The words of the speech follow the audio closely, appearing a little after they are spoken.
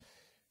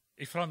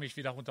Ich freue mich,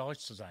 wieder unter euch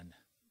zu sein.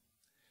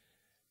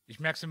 Ich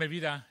merke es immer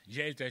wieder,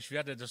 je älter ich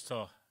werde,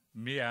 desto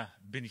mehr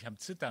bin ich am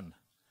Zittern.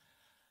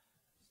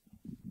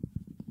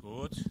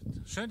 Gut,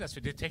 schön, dass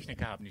wir die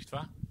Techniker haben, nicht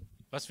wahr?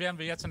 Was wären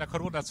wir jetzt in der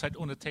Corona-Zeit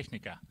ohne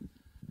Techniker?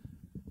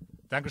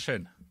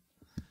 Dankeschön.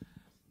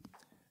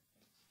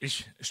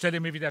 Ich stelle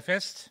mir wieder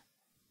fest,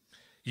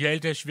 je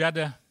älter ich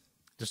werde,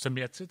 desto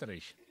mehr zittere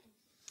ich.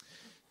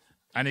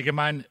 Einige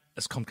meinen,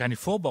 es kommt gar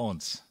nicht vor bei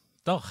uns.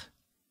 Doch,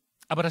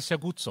 aber das ist ja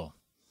gut so.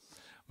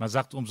 Man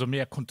sagt, umso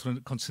mehr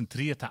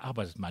konzentrierter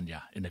arbeitet man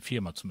ja, in der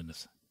Firma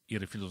zumindest,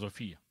 ihre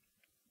Philosophie.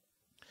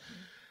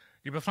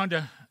 Liebe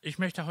Freunde, ich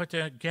möchte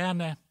heute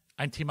gerne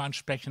ein Thema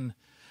ansprechen,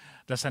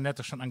 das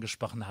Annette schon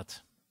angesprochen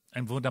hat.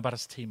 Ein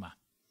wunderbares Thema.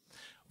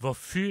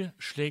 Wofür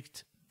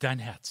schlägt dein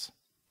Herz?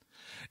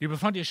 Liebe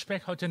Freunde, ich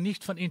spreche heute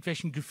nicht von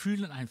irgendwelchen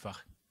Gefühlen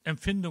einfach,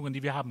 Empfindungen,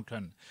 die wir haben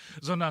können,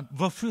 sondern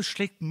wofür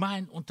schlägt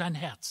mein und dein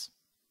Herz?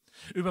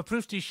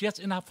 Überprüf dich jetzt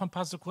innerhalb von ein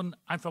paar Sekunden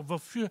einfach,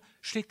 wofür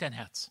schlägt dein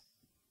Herz?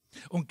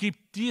 Und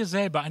gib dir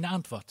selber eine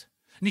Antwort.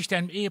 Nicht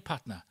deinem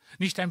Ehepartner,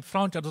 nicht deinem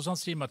Freund oder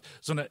sonst jemand,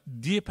 sondern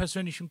dir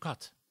persönlich und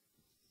Gott.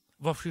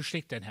 Wofür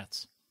schlägt dein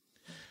Herz?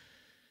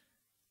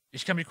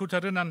 Ich kann mich gut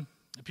erinnern,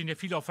 ich bin ja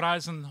viel auf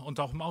Reisen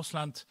und auch im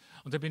Ausland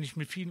und da bin ich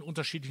mit vielen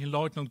unterschiedlichen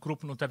Leuten und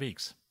Gruppen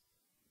unterwegs.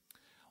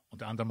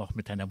 Unter anderem auch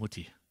mit deiner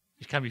Mutti.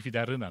 Ich kann mich wieder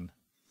erinnern.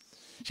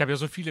 Ich habe ja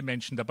so viele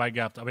Menschen dabei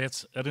gehabt, aber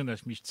jetzt erinnere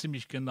ich mich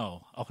ziemlich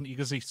genau, auch in ihr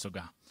Gesicht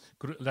sogar.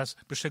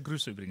 Bestellt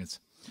Grüße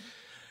übrigens.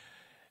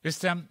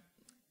 Wisst ihr,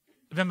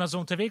 wenn man so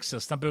unterwegs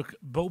ist, dann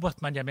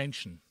beobachtet man ja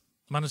Menschen.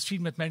 Man ist viel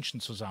mit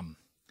Menschen zusammen.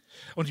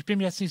 Und ich bin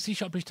mir jetzt nicht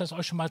sicher, ob ich das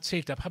euch schon mal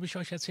erzählt habe. Habe ich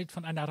euch erzählt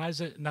von einer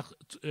Reise nach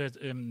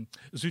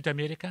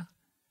Südamerika?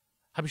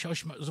 Habe ich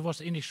euch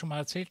sowas ähnlich schon mal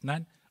erzählt?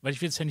 Nein? Weil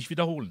ich will es ja nicht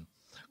wiederholen.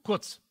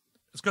 Kurz,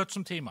 es gehört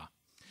zum Thema.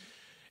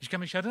 Ich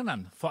kann mich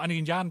erinnern, vor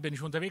einigen Jahren bin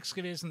ich unterwegs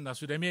gewesen nach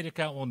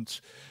Südamerika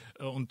und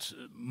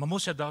man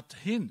muss ja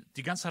dorthin.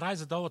 Die ganze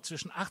Reise dauert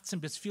zwischen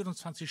 18 bis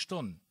 24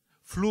 Stunden.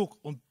 Flug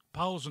und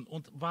Pausen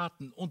und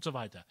Warten und so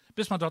weiter,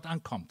 bis man dort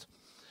ankommt.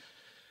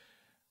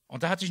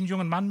 Und da hatte ich einen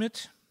jungen Mann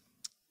mit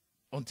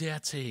und der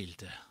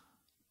erzählte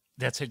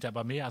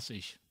aber mehr als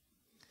ich.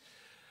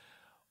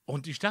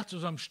 Und ich dachte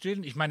so am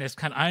Stillen, ich meine, es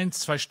kann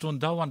 1-2 Stunden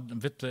dauern,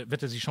 dann wird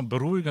er sich schon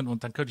beruhigen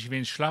und dann könnte ich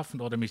wenig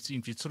schlafen oder mich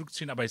irgendwie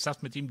zurückziehen, aber ich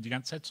saß mit ihm die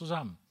ganze Zeit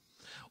zusammen.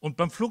 Und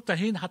beim Flug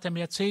dahin hat er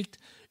mir erzählt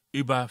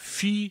über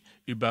Vieh,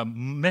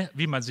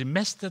 wie man sie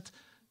mästet,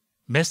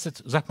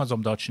 sagt man so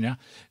im Deutschen, ja,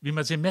 wie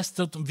man sie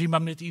mästet und wie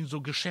man mit ihnen so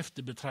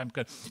Geschäfte betreiben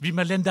kann, wie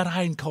man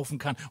Ländereien kaufen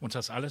kann und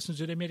das alles in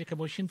Südamerika,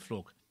 wo ich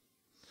hinflog.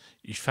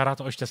 Ich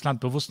verrate euch das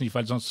Land bewusst nicht,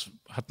 weil sonst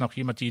hat noch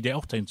jemand die Idee,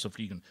 auch dahin zu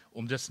fliegen,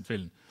 um dessen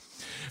Willen.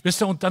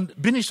 Wisst ihr, und dann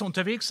bin ich so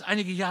unterwegs,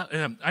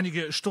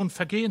 einige Stunden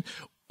vergehen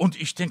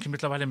und ich denke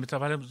mittlerweile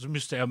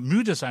müsste er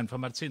müde sein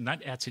vom Erzählen.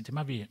 Nein, er erzählt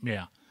immer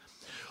mehr.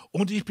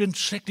 Und ich bin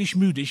schrecklich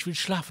müde, ich will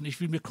schlafen, ich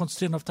will mich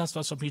konzentrieren auf das,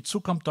 was auf mich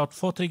zukommt, dort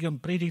Vorträge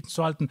und Predigten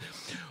zu halten.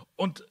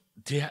 Und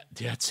der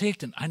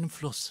erzählt in einem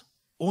Fluss,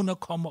 ohne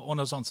Komma,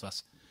 ohne sonst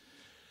was.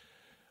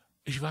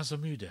 Ich war so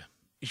müde.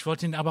 Ich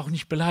wollte ihn aber auch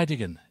nicht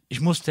beleidigen. Ich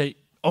musste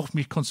auch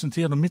mich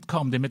konzentrieren und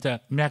mitkommen, damit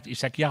er merkt, ich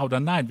sage ja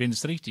oder nein, wen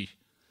ist richtig.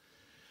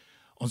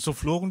 Und so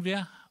flogen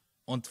wir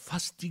und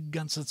fast die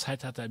ganze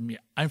Zeit hat er mir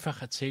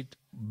einfach erzählt,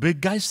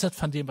 begeistert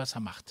von dem, was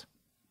er macht.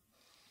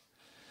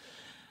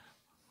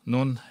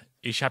 Nun,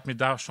 ich habe mir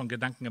da schon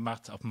Gedanken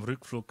gemacht auf dem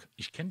Rückflug.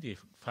 Ich kenne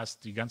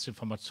fast die ganze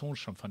Information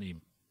schon von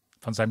ihm.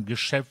 Von seinem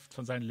Geschäft,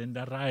 von seinen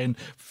Ländereien,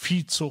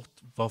 Viehzucht,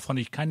 wovon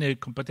ich keine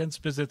Kompetenz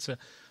besitze.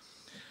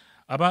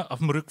 Aber auf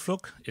dem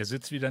Rückflug, er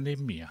sitzt wieder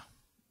neben mir.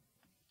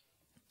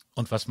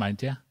 Und was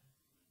meint er?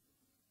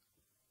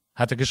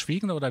 Hat er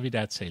geschwiegen oder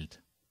wieder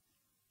erzählt?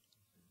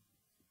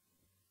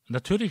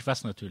 Natürlich,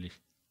 was natürlich?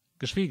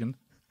 Geschwiegen?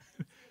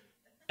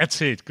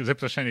 Erzählt,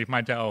 selbstverständlich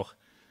meint er auch.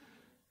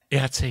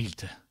 Er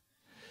erzählte.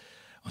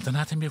 Und dann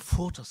hat er mir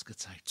Fotos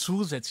gezeigt,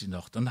 zusätzlich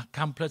noch. Dann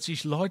kamen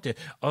plötzlich Leute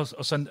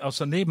aus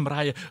der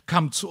Nebenreihe,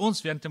 kamen zu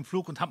uns während dem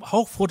Flug und haben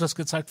auch Fotos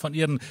gezeigt von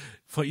ihren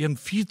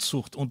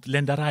Viehzucht und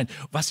Ländereien,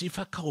 was sie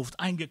verkauft,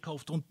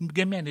 eingekauft und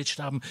gemanagt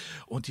haben.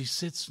 Und ich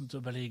sitze und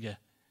überlege,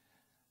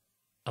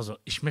 also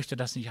ich möchte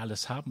das nicht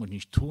alles haben und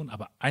nicht tun,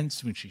 aber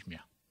eins wünsche ich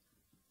mir.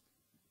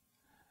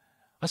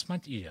 Was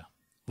meint ihr?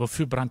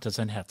 Wofür brannte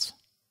sein Herz?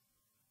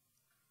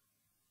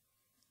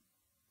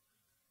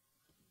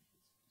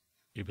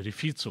 Über die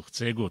Viehzucht,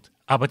 sehr gut.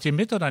 Arbeitet ihr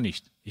mit oder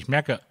nicht? Ich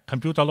merke,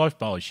 Computer läuft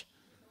bei euch.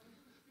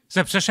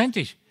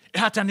 Selbstverständlich.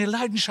 Er hatte eine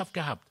Leidenschaft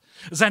gehabt.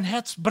 Sein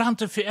Herz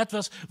brannte für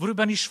etwas,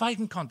 worüber er nicht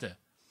schweigen konnte.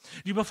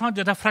 Liebe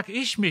Freunde, da frage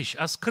ich mich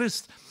als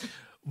Christ,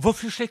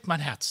 wofür schlägt mein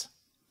Herz?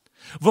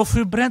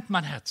 Wofür brennt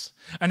mein Herz?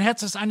 Ein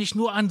Herz ist eigentlich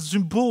nur ein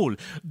Symbol.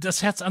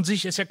 Das Herz an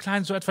sich ist ja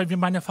klein, so etwa wie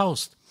meine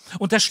Faust.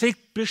 Und das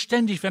schlägt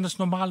beständig, wenn es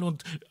normal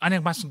und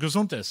einigermaßen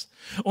gesund ist.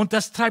 Und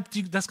das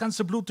treibt das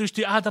ganze Blut durch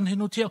die Adern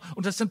hin und her.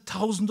 Und das sind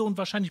Tausende und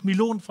wahrscheinlich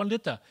Millionen von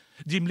Liter,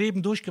 die im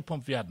Leben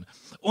durchgepumpt werden.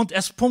 Und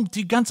es pumpt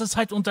die ganze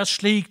Zeit und das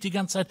schlägt die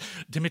ganze Zeit,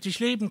 damit ich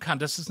leben kann.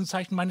 Das ist ein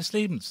Zeichen meines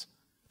Lebens,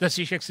 dass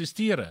ich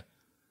existiere.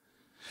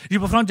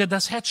 Liebe Freunde,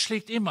 das Herz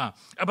schlägt immer.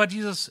 Aber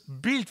dieses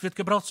Bild wird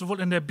gebraucht sowohl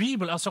in der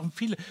Bibel als auch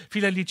in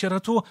vieler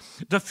Literatur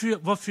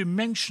dafür, wofür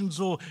Menschen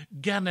so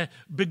gerne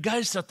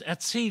begeistert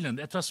erzählen,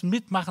 etwas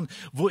mitmachen,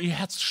 wo ihr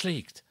Herz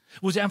schlägt,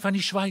 wo sie einfach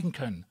nicht schweigen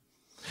können.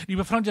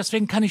 Liebe Freunde,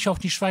 deswegen kann ich auch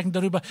nicht schweigen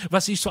darüber,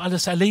 was ich so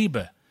alles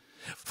erlebe.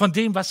 Von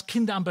dem, was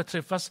Kinder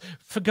anbetrifft, was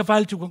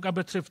Vergewaltigung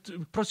anbetrifft,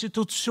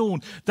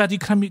 Prostitution, da die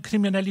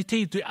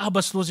Kriminalität, die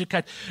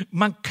Arbeitslosigkeit.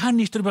 Man kann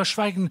nicht darüber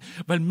schweigen,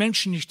 weil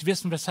Menschen nicht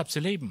wissen, weshalb sie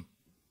leben.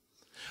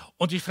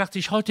 Und ich frage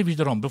dich heute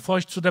wiederum, bevor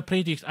ich zu der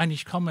Predigt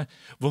eigentlich komme,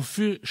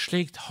 wofür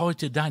schlägt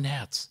heute dein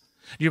Herz?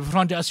 Liebe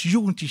Freunde, als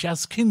Jugendliche,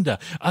 als Kinder,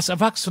 als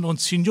Erwachsene und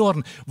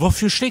Senioren,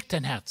 wofür schlägt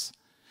dein Herz?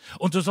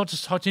 Und du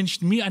solltest heute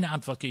nicht mir eine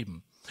Antwort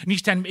geben,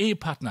 nicht deinem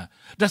Ehepartner.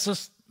 Das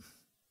ist,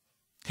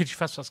 hätte ich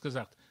fast was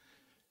gesagt.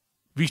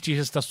 Wichtig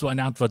ist, dass du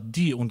eine Antwort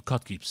dir und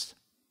Gott gibst.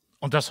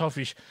 Und das hoffe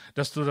ich,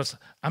 dass du das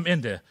am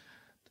Ende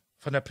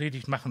von der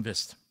Predigt machen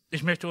wirst.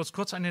 Ich möchte uns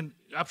kurz einen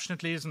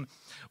Abschnitt lesen,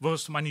 wo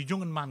es um einen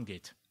jungen Mann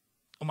geht,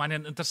 um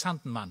einen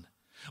interessanten Mann.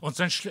 Und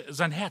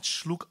sein Herz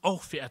schlug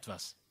auch für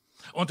etwas.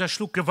 Und er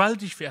schlug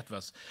gewaltig für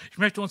etwas. Ich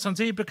möchte uns einen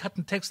sehr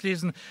bekannten Text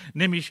lesen,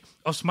 nämlich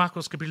aus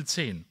Markus Kapitel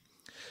 10,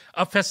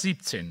 ab Vers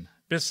 17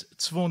 bis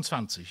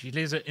 22. Ich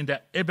lese in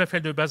der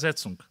Elberfelder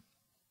Übersetzung.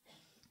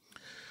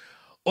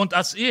 Und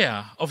als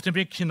er auf dem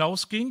Weg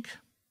hinausging,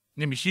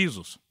 nämlich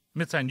Jesus,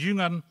 mit seinen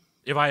Jüngern,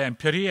 er war ja in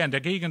Perea in der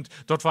Gegend,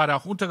 dort war er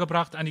auch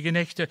untergebracht einige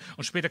Nächte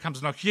und später kam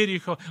es nach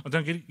Jericho und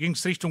dann ging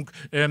es Richtung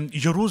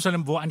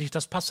Jerusalem, wo eigentlich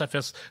das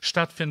Passafest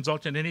stattfinden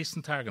sollte in den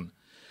nächsten Tagen.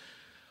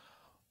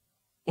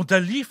 Und da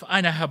lief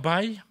einer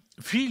herbei,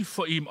 fiel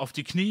vor ihm auf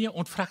die Knie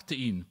und fragte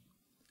ihn,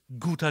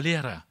 guter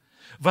Lehrer,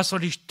 was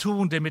soll ich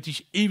tun, damit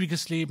ich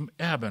ewiges Leben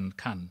erben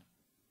kann?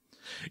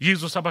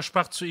 Jesus aber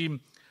sprach zu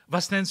ihm,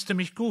 was nennst du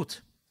mich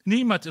gut?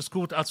 Niemand ist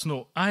gut als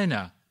nur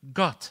einer,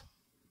 Gott.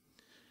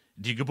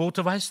 Die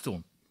Gebote weißt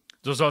du.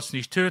 Du sollst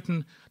nicht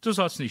töten, du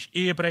sollst nicht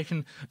Ehe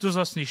brechen, du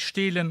sollst nicht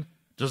stehlen,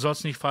 du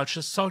sollst nicht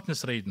falsches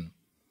Zeugnis reden.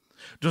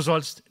 Du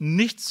sollst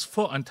nichts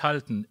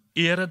vorenthalten,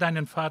 ehre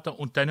deinen Vater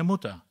und deine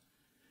Mutter.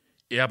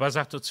 Er aber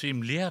sagte zu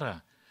ihm,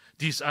 Lehrer,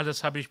 dies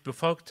alles habe ich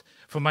befolgt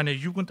von meiner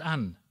Jugend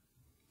an.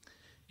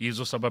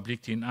 Jesus aber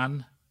blickte ihn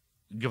an,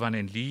 gewann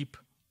ihn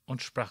lieb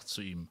und sprach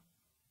zu ihm,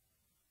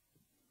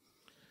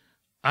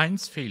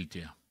 eins fehlt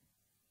dir.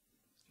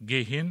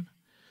 Geh hin,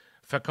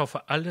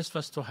 verkaufe alles,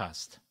 was du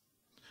hast,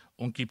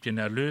 und gib den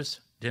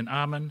Erlös den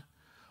Armen,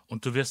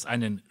 und du wirst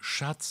einen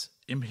Schatz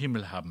im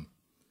Himmel haben.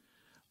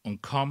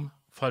 Und komm,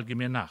 folge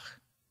mir nach.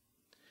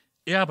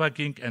 Er aber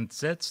ging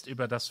entsetzt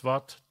über das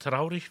Wort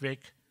traurig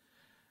weg,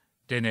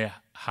 denn er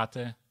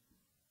hatte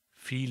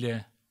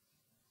viele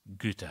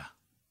Güter.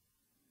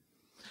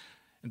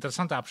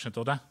 Interessanter Abschnitt,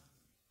 oder?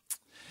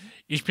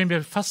 Ich bin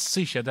mir fast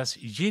sicher, dass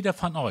jeder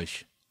von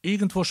euch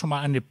irgendwo schon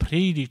mal eine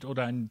Predigt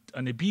oder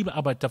eine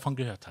Bibelarbeit davon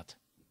gehört hat.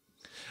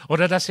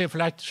 Oder dass ihr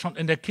vielleicht schon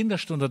in der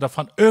Kinderstunde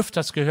davon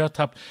öfters gehört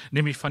habt,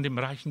 nämlich von dem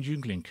reichen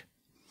Jüngling.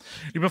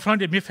 Liebe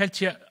Freunde, mir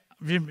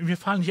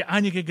fallen hier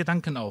einige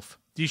Gedanken auf,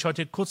 die ich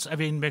heute kurz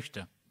erwähnen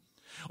möchte.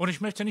 Und ich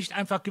möchte nicht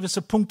einfach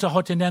gewisse Punkte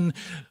heute nennen,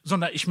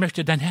 sondern ich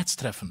möchte dein Herz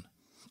treffen.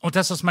 Und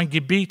das ist mein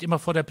Gebet immer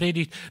vor der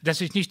Predigt,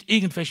 dass ich nicht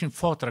irgendwelchen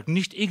Vortrag,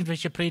 nicht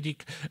irgendwelche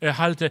Predigt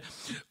halte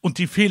und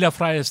die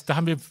fehlerfrei ist. Da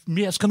haben wir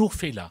mehr als genug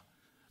Fehler.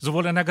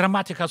 Sowohl in der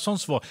Grammatik als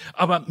sonst wo.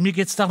 Aber mir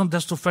geht es darum,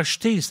 dass du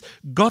verstehst,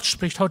 Gott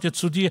spricht heute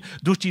zu dir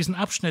durch diesen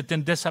Abschnitt,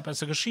 denn deshalb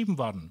ist er geschrieben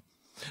worden.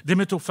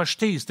 Damit du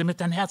verstehst,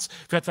 damit dein Herz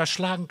für etwas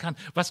schlagen kann,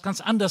 was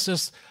ganz anders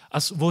ist,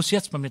 als wo es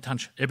jetzt momentan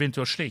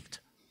eventuell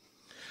schlägt.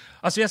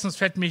 Als erstes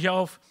fällt mir hier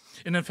auf,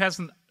 in den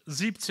Versen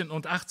 17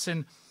 und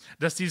 18,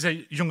 dass dieser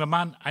junge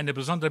Mann eine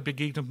besondere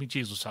Begegnung mit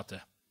Jesus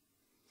hatte.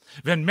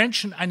 Wenn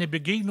Menschen eine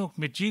Begegnung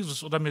mit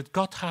Jesus oder mit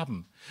Gott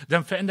haben,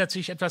 dann verändert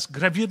sich etwas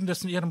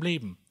Gravierendes in ihrem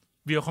Leben.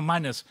 Wie auch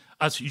meines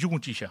als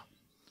Jugendlicher.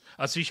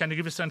 Als ich eine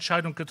gewisse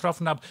Entscheidung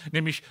getroffen habe,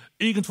 nämlich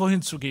irgendwo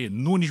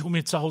hinzugehen, nur nicht um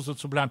hier zu Hause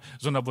zu bleiben,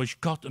 sondern wo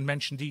ich Gott und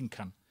Menschen dienen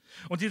kann.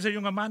 Und dieser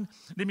junge Mann,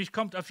 nämlich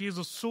kommt auf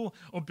Jesus zu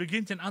und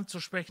beginnt ihn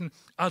anzusprechen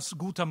als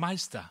guter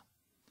Meister.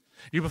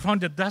 Liebe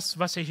Freunde, das,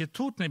 was er hier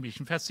tut,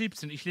 nämlich in Vers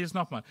 17, ich lese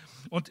nochmal.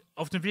 Und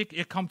auf dem Weg,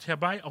 er kommt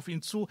herbei auf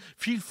ihn zu,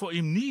 fiel vor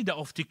ihm nieder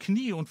auf die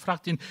Knie und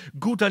fragt ihn,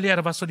 guter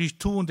Lehrer, was soll ich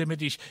tun,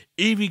 damit ich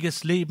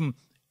ewiges Leben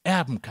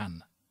erben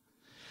kann?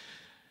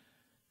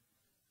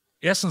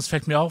 Erstens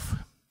fällt mir auf,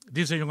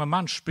 dieser junge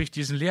Mann spricht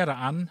diesen Lehrer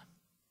an,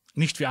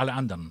 nicht wie alle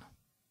anderen,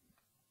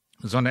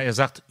 sondern er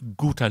sagt,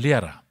 guter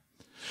Lehrer.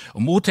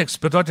 Im Urtext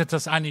bedeutet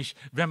das eigentlich,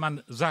 wenn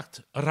man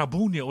sagt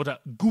Rabbuni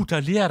oder guter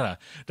Lehrer,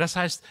 das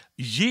heißt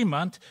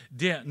jemand,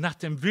 der nach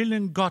dem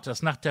Willen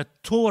Gottes, nach der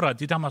Tora,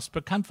 die damals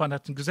bekannt war, nach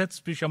den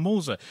Gesetzbüchern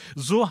Mose,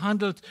 so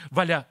handelt,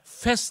 weil er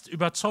fest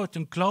überzeugt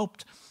und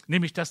glaubt,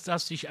 nämlich, dass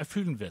das sich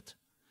erfüllen wird.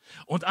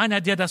 Und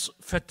einer, der das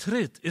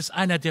vertritt, ist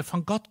einer, der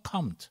von Gott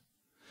kommt.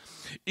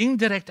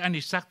 Indirekt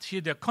eigentlich sagt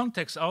hier der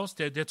Kontext aus,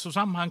 der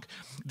Zusammenhang,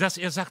 dass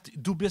er sagt,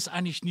 du bist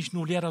eigentlich nicht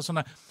nur Lehrer,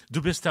 sondern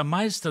du bist der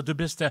Meister, du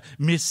bist der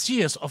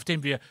Messias, auf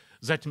den wir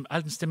seit dem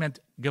Alten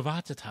Testament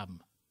gewartet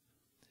haben.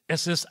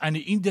 Es ist eine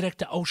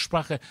indirekte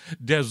Aussprache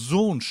der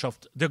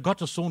Sohnschaft, der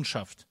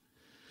Gottessohnschaft.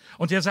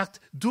 Und er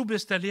sagt, du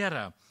bist der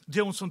Lehrer,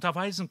 der uns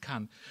unterweisen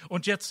kann.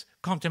 Und jetzt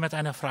kommt er mit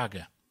einer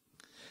Frage.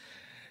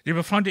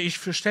 Liebe Freunde, ich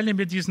stelle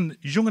mir diesen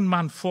jungen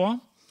Mann vor.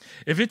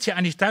 Er wird hier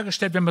eigentlich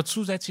dargestellt, wenn man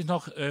zusätzlich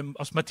noch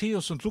aus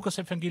Matthäus und Lukas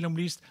Evangelium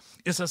liest,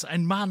 ist das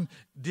ein Mann,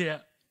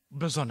 der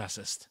besonders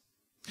ist.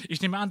 Ich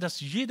nehme an,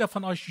 dass jeder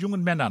von euch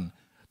jungen Männern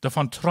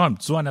davon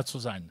träumt, so einer zu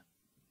sein.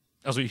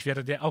 Also ich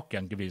wäre der auch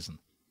gern gewesen.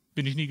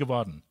 Bin ich nie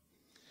geworden.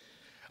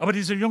 Aber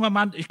dieser junge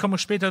Mann, ich komme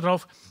später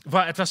drauf,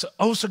 war etwas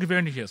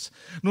Außergewöhnliches.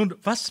 Nun,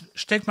 was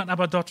stellt man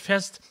aber dort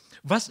fest?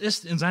 Was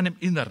ist in seinem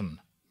Inneren?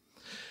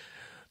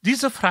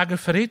 Diese Frage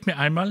verrät mir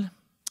einmal,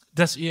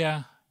 dass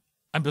er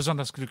ein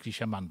besonders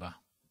glücklicher Mann war.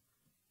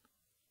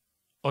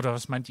 Oder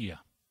was meint ihr?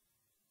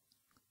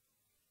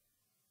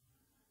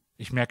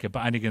 Ich merke bei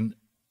einigen,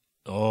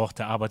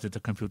 da arbeitet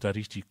der Computer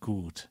richtig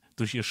gut.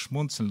 Durch ihr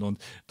Schmunzeln und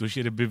durch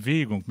ihre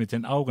Bewegung mit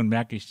den Augen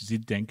merke ich,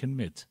 sie denken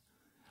mit.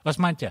 Was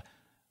meint er?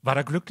 War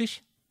er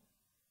glücklich?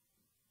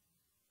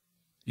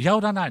 Ja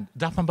oder nein?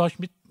 Darf man bei euch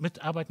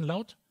mitarbeiten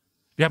laut?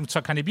 Wir haben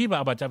zwar keine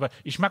Bibelarbeit, aber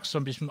ich mag es so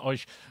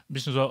euch ein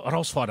bisschen so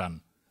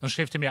herausfordern. Sonst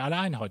schläft ihr mir alle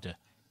ein heute.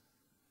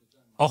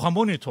 Auch am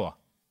Monitor.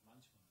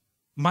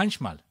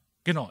 Manchmal.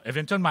 Genau,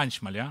 eventuell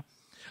manchmal, ja.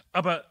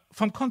 Aber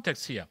vom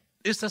Kontext her,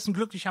 ist das ein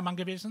glücklicher Mann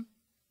gewesen?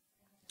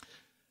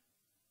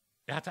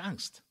 Er hatte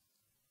Angst.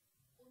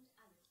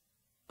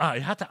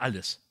 Er hatte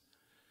alles.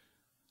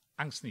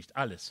 Angst nicht,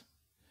 alles.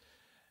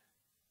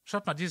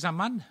 Schaut mal, dieser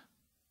Mann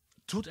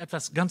tut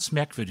etwas ganz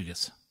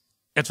Merkwürdiges,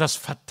 etwas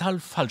fatal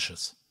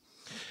Falsches.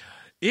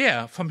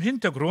 Er vom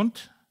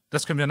Hintergrund,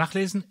 das können wir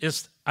nachlesen,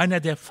 ist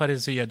einer der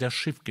Pharisäer, der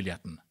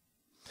Schriftgelehrten.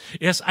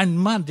 Er ist ein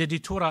Mann, der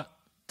die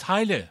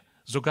Tora-Teile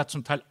sogar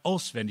zum Teil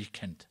auswendig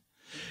kennt.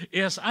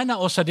 Er ist einer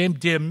außerdem,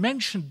 der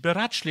Menschen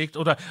beratschlägt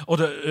oder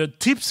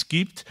Tipps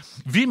gibt,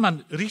 wie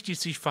man richtig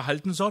sich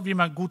verhalten soll, wie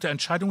man gute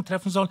Entscheidungen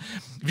treffen soll,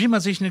 wie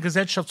man sich in der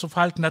Gesellschaft zu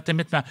verhalten hat,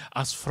 damit man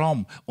als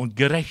fromm und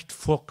gerecht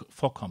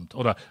vorkommt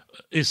oder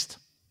ist,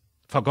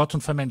 vor Gott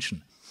und vor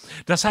Menschen.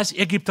 Das heißt,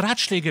 er gibt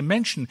Ratschläge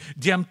Menschen,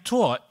 die am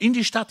Tor in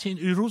die Stadt in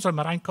Jerusalem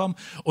reinkommen,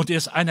 und er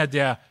ist einer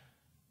der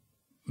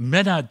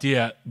Männer,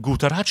 der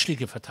gute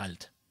Ratschläge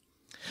verteilt.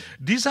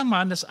 Dieser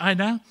Mann ist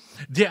einer,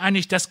 der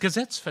eigentlich das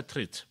Gesetz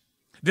vertritt.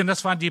 Denn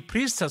das waren die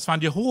Priester, das waren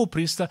die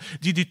Hohepriester,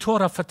 die die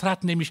Tora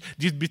vertraten, nämlich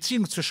die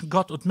Beziehung zwischen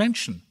Gott und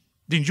Menschen,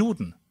 den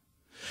Juden.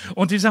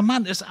 Und dieser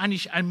Mann ist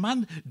eigentlich ein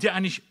Mann, der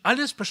eigentlich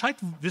alles Bescheid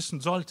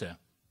wissen sollte.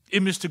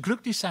 Er müsste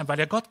glücklich sein, weil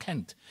er Gott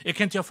kennt. Er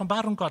kennt die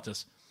Offenbarung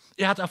Gottes.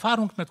 Er hat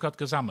Erfahrung mit Gott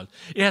gesammelt.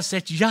 Er ist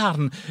seit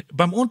Jahren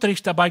beim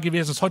Unterricht dabei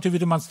gewesen. Heute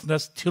würde man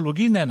das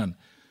Theologie nennen.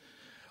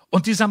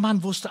 Und dieser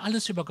Mann wusste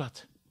alles über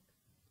Gott.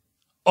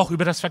 Auch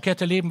über das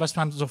verkehrte Leben, was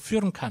man so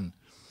führen kann.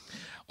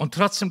 Und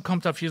trotzdem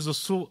kommt auf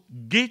Jesus zu,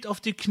 geht auf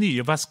die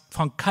Knie, was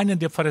von keinem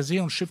der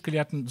Pharisäer und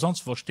Schriftgelehrten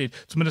sonst wo steht.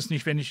 Zumindest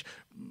nicht, wenn ich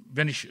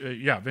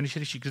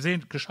richtig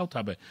geschaut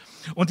habe.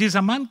 Und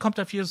dieser Mann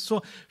kommt auf Jesus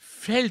zu,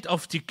 fällt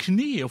auf die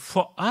Knie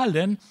vor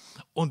allen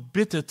und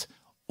bittet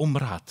um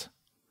Rat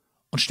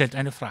und stellt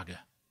eine Frage.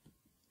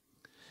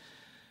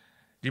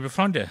 Liebe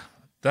Freunde,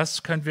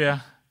 das können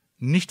wir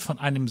nicht von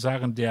einem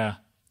sagen,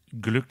 der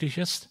glücklich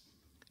ist,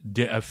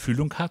 der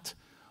Erfüllung hat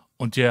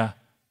und der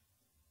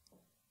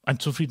ein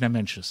zufriedener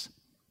Mensch ist.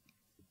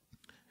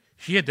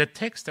 Hier der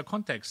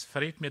Kontext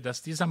verrät mir,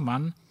 dass dieser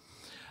Mann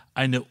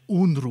eine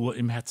Unruhe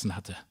im Herzen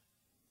hatte.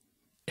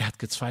 Er hat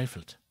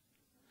gezweifelt.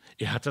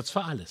 Er hatte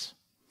zwar alles.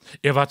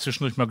 Er war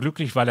zwischendurch mal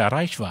glücklich, weil er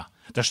reich war.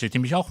 Das steht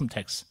nämlich auch im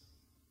Text.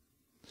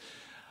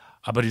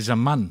 Aber dieser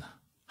Mann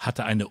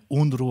hatte eine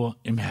Unruhe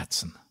im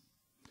Herzen.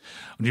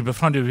 Und liebe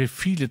Freunde, wie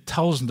viele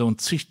Tausende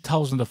und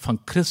zigtausende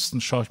von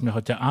Christen schaue ich mir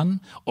heute an,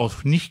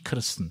 auch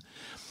Nicht-Christen.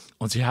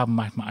 Und sie haben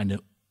manchmal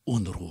eine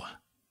Unruhe.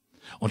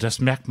 Und das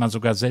merkt man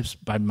sogar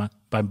selbst beim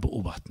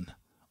Beobachten.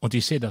 Und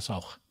ich sehe das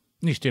auch.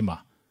 Nicht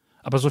immer.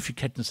 Aber so viel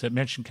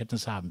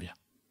Menschenkenntnis haben wir.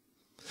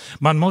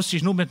 Man muss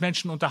sich nur mit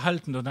Menschen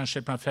unterhalten und dann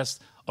stellt man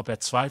fest, ob er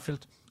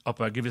zweifelt, ob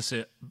er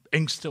gewisse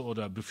Ängste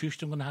oder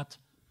Befürchtungen hat.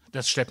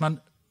 Das stellt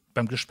man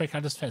beim Gespräch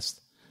alles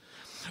fest.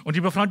 Und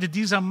liebe Freunde,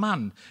 dieser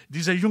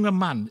junge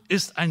Mann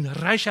ist ein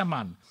reicher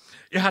Mann.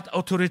 Er hat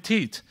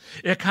Autorität.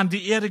 Er kann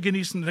die Ehre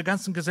genießen in der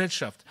ganzen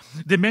Gesellschaft.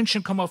 Die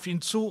Menschen kommen auf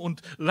ihn zu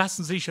und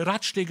lassen sich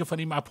Ratschläge von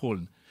ihm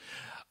abholen.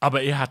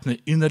 Aber er hat eine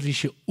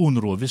innerliche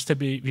Unruhe. Wisst ihr,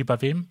 wie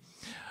bei wem?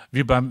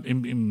 Wie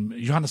im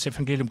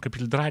Johannes-Evangelium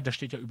Kapitel 3, da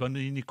steht ja über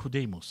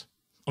Nikodemus.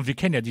 Und wir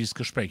kennen ja dieses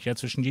Gespräch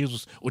zwischen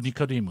Jesus und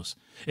Nikodemus.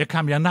 Er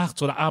kam ja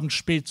nachts oder abends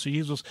spät zu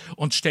Jesus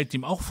und stellt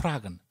ihm auch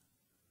Fragen.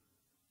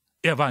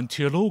 Er war ein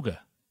Theologe.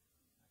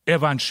 Er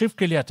war ein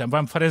Schriftgelehrter, er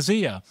war ein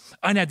Pharisäer,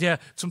 einer, der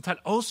zum Teil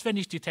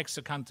auswendig die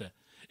Texte kannte.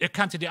 Er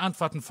kannte die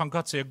Antworten von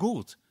Gott sehr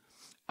gut,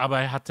 aber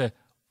er hatte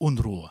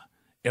Unruhe.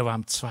 Er war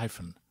am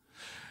Zweifeln.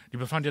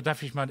 Liebe Freunde,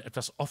 darf ich mal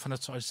etwas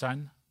offener zu euch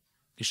sein?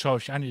 Ich schaue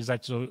euch an, ihr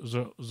seid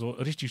so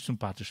richtig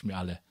sympathisch, mir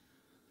alle.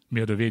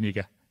 Mehr oder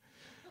weniger.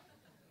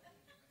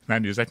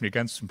 Nein, ihr seid mir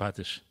ganz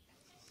sympathisch.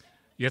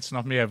 Jetzt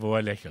noch mehr, wo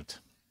er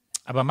lächelt.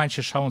 Aber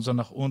manche schauen so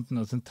nach unten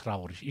und sind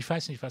traurig. Ich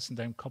weiß nicht, was in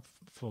deinem Kopf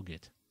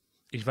vorgeht.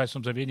 Ich weiß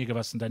umso weniger,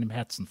 was in deinem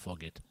Herzen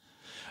vorgeht.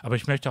 Aber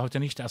ich möchte heute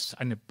nicht als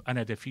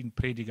einer der vielen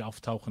Prediger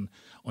auftauchen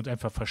und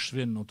einfach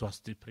verschwinden und du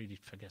hast die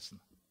Predigt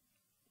vergessen.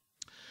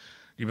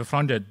 Liebe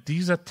Freunde,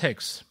 dieser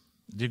Text,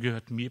 der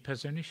gehört mir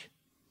persönlich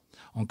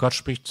und Gott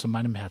spricht zu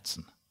meinem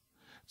Herzen,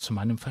 zu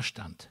meinem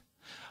Verstand,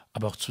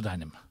 aber auch zu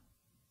deinem.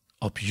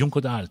 Ob jung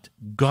oder alt,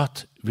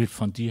 Gott will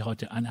von dir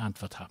heute eine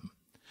Antwort haben.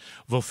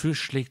 Wofür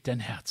schlägt dein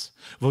Herz?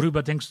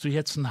 Worüber denkst du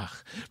jetzt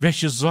nach?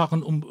 Welche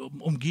Sorgen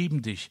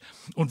umgeben dich?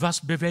 Und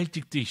was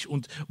bewältigt dich?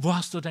 Und wo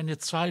hast du deine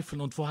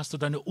Zweifel und wo hast du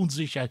deine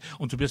Unsicherheit?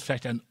 Und du bist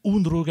vielleicht ein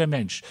unruhiger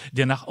Mensch,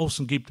 der nach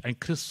außen gibt, ein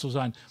Christ zu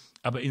sein,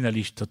 aber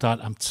innerlich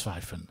total am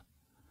Zweifeln.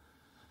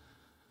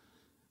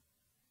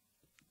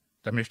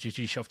 Da möchte ich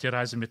dich auf die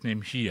Reise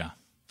mitnehmen, hier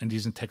in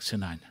diesen Text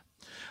hinein.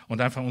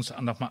 Und einfach uns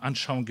nochmal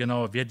anschauen,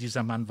 genauer, wer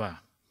dieser Mann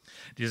war.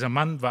 Dieser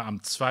Mann war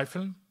am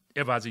Zweifeln,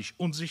 er war sich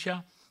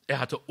unsicher, er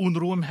hatte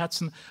Unruhe im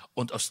Herzen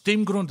und aus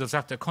dem Grund, das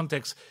sagt der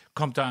Kontext,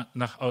 kommt er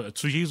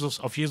zu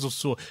Jesus, auf Jesus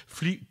zu,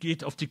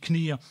 geht auf die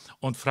Knie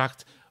und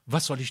fragt,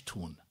 was soll ich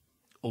tun,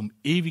 um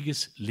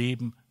ewiges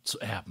Leben zu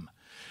erben?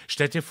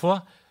 Stellt dir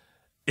vor,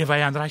 er war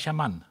ja ein reicher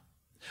Mann.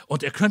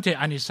 Und er könnte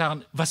eigentlich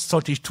sagen, was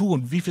sollte ich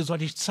tun, wie viel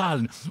soll ich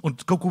zahlen?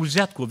 Und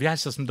Gokuzertko, wie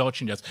heißt das im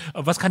Deutschen jetzt?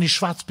 Was kann ich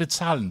schwarz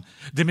bezahlen,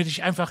 damit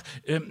ich einfach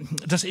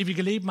das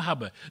ewige Leben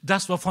habe?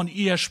 Das, wovon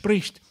ihr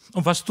spricht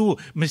und was du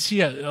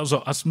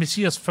als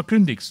Messias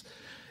verkündigst.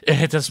 Er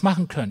hätte es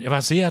machen können, er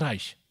war sehr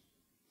reich.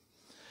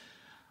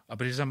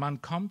 Aber dieser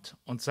Mann kommt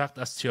und sagt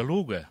als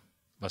Theologe,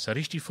 was er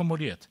richtig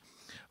formuliert,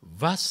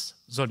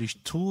 was soll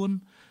ich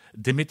tun,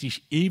 damit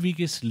ich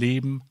ewiges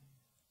Leben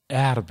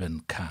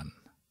erben kann?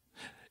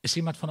 Ist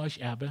jemand von euch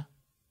Erbe?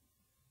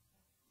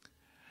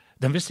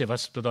 Dann wisst ihr,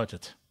 was es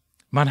bedeutet.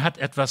 Man hat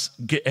etwas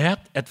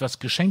geerbt, etwas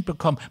geschenkt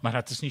bekommen. Man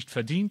hat es nicht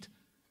verdient.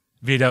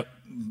 Weder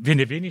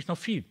wenig noch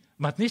viel.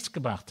 Man hat nichts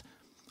gemacht.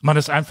 Man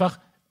ist einfach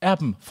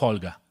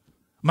Erbenfolger.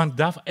 Man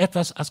darf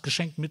etwas als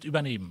Geschenk mit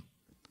übernehmen.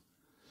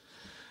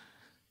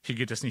 Hier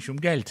geht es nicht um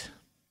Geld.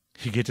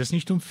 Hier geht es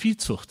nicht um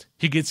Viehzucht.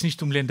 Hier geht es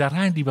nicht um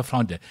Ländereien, liebe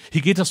Freunde.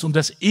 Hier geht es um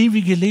das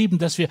ewige Leben,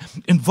 das wir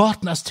in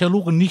Worten als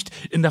Theologen nicht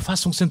in der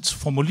Fassung sind zu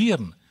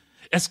formulieren.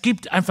 Es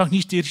gibt einfach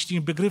nicht die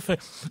richtigen Begriffe,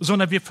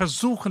 sondern wir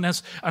versuchen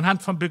es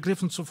anhand von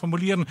Begriffen zu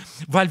formulieren,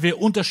 weil wir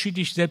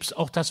unterschiedlich selbst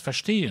auch das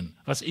verstehen,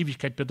 was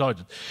Ewigkeit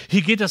bedeutet.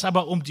 Hier geht es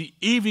aber um die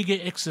ewige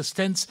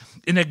Existenz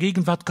in der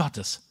Gegenwart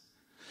Gottes.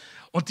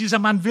 Und dieser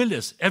Mann will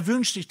es, er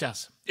wünscht sich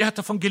das. Er hat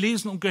davon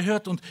gelesen und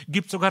gehört und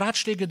gibt sogar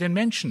Ratschläge den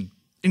Menschen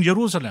in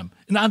Jerusalem,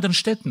 in anderen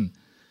Städten.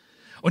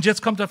 Und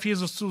jetzt kommt er auf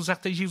Jesus zu,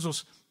 sagt er,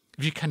 Jesus,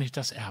 wie kann ich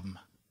das erben?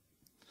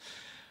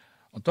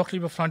 Und doch,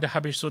 liebe Freunde,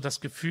 habe ich so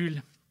das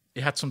Gefühl,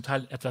 er hat zum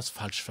Teil etwas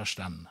falsch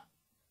verstanden.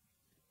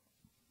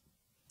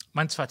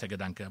 Mein zweiter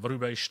Gedanke,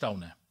 worüber ich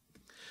staune.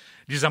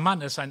 Dieser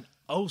Mann ist ein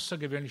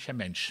außergewöhnlicher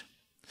Mensch.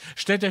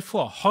 Stellt euch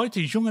vor, heute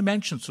junge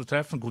Menschen zu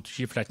treffen, gut,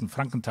 hier vielleicht im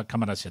Frankentag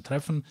kann man das ja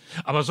treffen,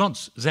 aber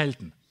sonst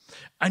selten.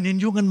 Einen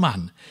jungen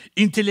Mann,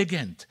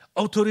 intelligent,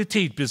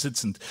 Autorität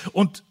besitzend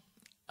und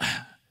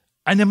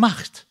eine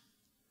Macht.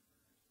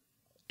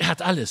 Er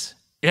hat alles.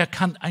 Er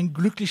kann ein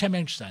glücklicher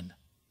Mensch sein.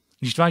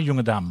 Nicht wahr,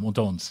 junge Damen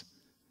unter uns?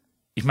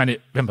 Ich meine,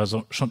 wenn wir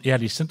so schon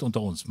ehrlich sind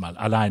unter uns mal,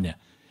 alleine,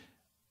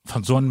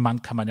 von so einem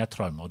Mann kann man ja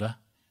träumen, oder?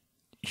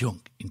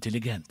 Jung,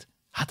 intelligent,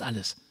 hat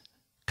alles,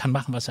 kann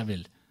machen, was er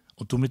will.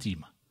 Und du mit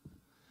ihm.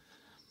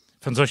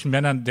 Von solchen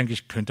Männern, denke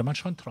ich, könnte man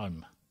schon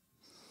träumen.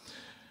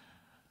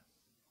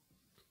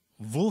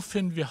 Wo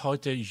finden wir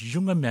heute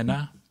junge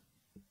Männer,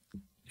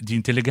 die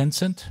intelligent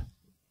sind,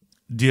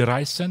 die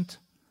reich sind?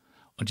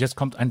 Und jetzt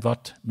kommt ein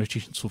Wort, möchte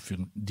ich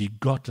hinzufügen, die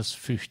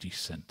gottesfürchtig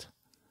sind.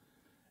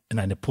 In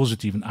einer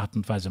positiven Art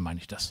und Weise meine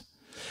ich das.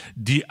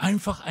 Die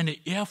einfach eine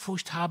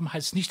Ehrfurcht haben,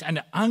 heißt nicht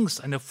eine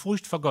Angst, eine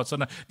Furcht vor Gott,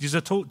 sondern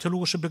dieser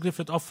theologische Begriff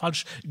wird auch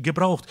falsch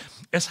gebraucht.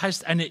 Es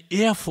heißt eine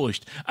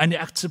Ehrfurcht, eine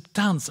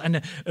Akzeptanz,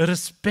 einen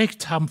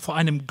Respekt haben vor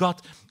einem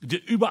Gott,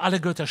 der über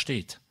alle Götter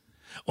steht.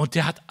 Und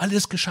der hat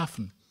alles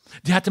geschaffen.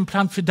 Der hat einen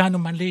Plan für dein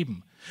und mein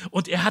Leben.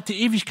 Und er hat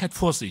die Ewigkeit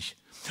vor sich.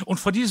 Und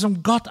vor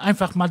diesem Gott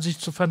einfach mal sich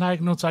zu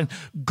verneigen und sagen,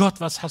 Gott,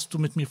 was hast du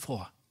mit mir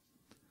vor?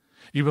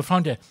 Liebe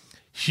Freunde,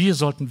 hier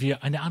sollten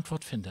wir eine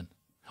Antwort finden.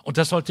 Und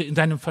das sollte in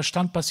deinem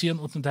Verstand passieren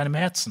und in deinem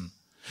Herzen.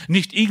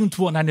 Nicht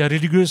irgendwo in einer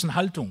religiösen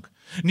Haltung.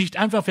 Nicht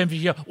einfach, wenn wir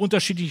hier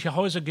unterschiedliche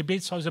Häuser,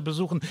 Gebetshäuser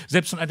besuchen,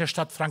 selbst in einer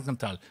Stadt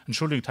Frankenthal.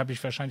 Entschuldigt, habe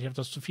ich wahrscheinlich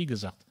etwas zu viel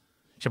gesagt.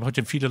 Ich habe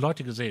heute viele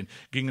Leute gesehen,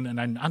 gingen in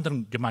ein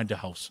anderes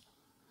Gemeindehaus.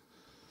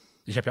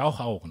 Ich habe ja auch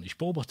Augen, ich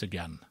beobachte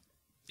gern.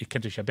 Ihr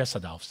kennt euch ja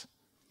besser daraus.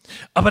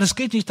 Aber das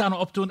geht nicht darum,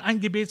 ob du in ein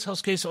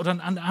Gebetshaus gehst oder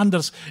in ein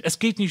anderes. Es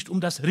geht nicht um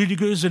das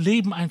religiöse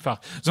Leben einfach,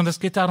 sondern es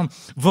geht darum,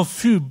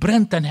 wofür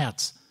brennt dein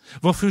Herz?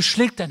 Wofür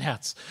schlägt dein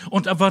Herz?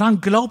 Und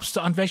woran glaubst du?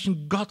 An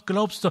welchen Gott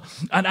glaubst du?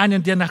 An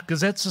einen, der nach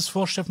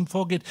Gesetzesvorschriften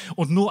vorgeht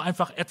und nur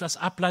einfach etwas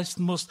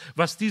ableisten muss,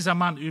 was dieser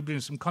Mann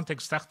übrigens im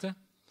Kontext dachte?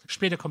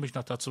 Später komme ich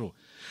noch dazu.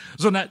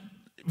 Sondern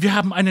wir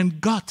haben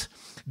einen Gott,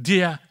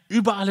 der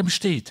über allem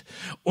steht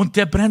und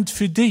der brennt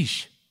für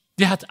dich.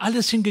 Der hat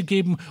alles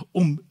hingegeben,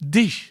 um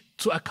dich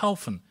zu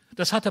erkaufen.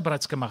 Das hat er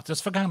bereits gemacht, das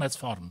ist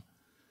Vergangenheitsform.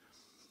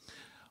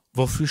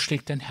 Wofür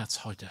schlägt dein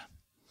Herz heute?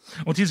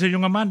 Und dieser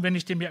junge Mann, wenn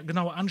ich den mir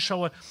genauer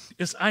anschaue,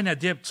 ist einer,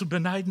 der zu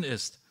beneiden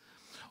ist.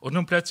 Und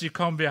nun plötzlich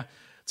kommen wir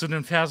zu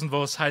den Versen,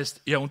 wo es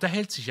heißt, er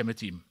unterhält sich ja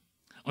mit ihm.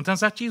 Und dann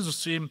sagt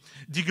Jesus zu ihm,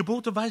 die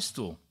Gebote weißt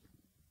du.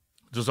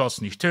 Du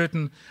sollst nicht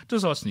töten, du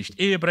sollst nicht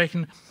Ehe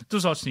brechen, du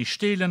sollst nicht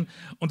stehlen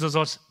und du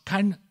sollst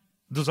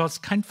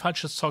kein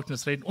falsches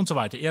Zeugnis reden und so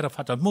weiter. Ehre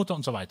Vater und Mutter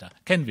und so weiter.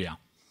 Kennen wir.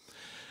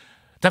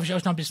 Darf ich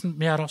euch noch ein bisschen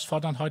mehr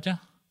herausfordern heute?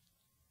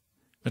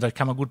 Mit euch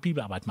kann man gut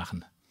Bibelarbeit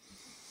machen.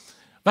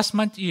 Was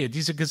meint ihr,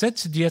 diese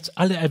Gesetze, die jetzt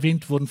alle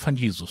erwähnt wurden von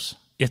Jesus?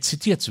 Er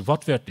zitiert sie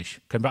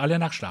wortwörtlich. Können wir alle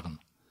nachschlagen.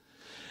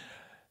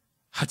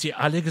 Hat er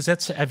alle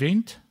Gesetze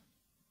erwähnt?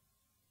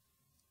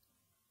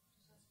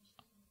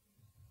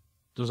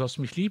 Du sollst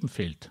mich lieben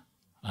fehlt.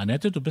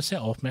 Annette, du bist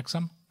sehr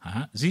aufmerksam.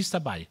 Aha, sie ist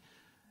dabei.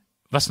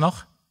 Was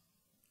noch?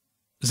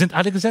 Sind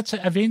alle Gesetze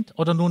erwähnt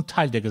oder nur ein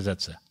Teil der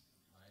Gesetze?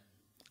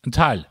 Ein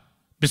Teil.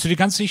 Bist du dir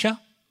ganz sicher?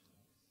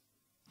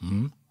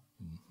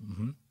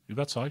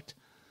 Überzeugt?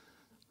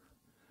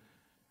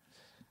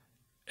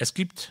 Es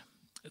gibt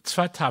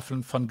 2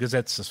 Tafeln von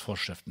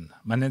Gesetzesvorschriften.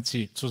 Man nennt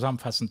sie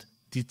zusammenfassend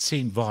die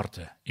 10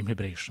 Worte im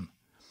Hebräischen.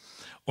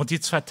 Und die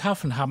 2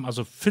 Tafeln haben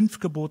also 5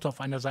 Gebote auf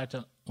einer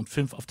Seite und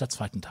 5 auf der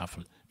zweiten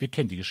Tafel. Wir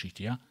kennen die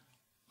Geschichte, ja?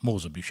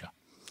 Mosebücher.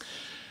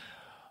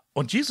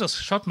 Und Jesus,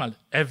 schaut mal,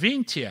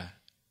 erwähnt hier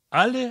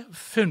alle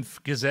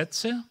 5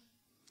 Gesetze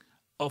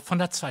von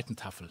der zweiten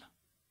Tafel.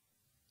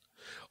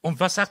 Und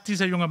was sagt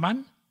dieser junge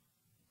Mann?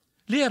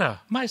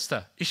 Lehrer,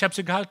 Meister, ich habe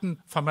sie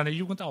gehalten von meiner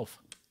Jugend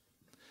auf.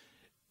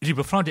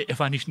 Liebe Freunde, er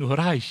war nicht nur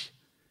reich,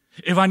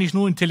 er war nicht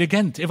nur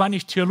intelligent, er war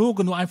nicht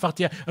Theologe, nur einfach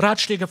der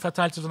Ratschläge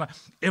verteilte, sondern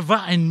er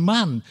war ein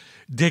Mann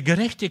der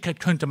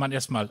Gerechtigkeit, könnte man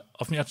erstmal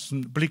auf den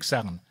ersten Blick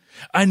sagen.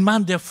 Ein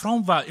Mann, der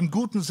fromm war, im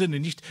guten Sinne,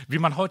 nicht wie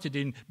man heute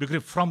den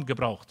Begriff fromm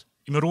gebraucht,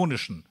 im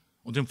ironischen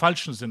und im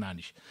falschen Sinne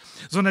eigentlich.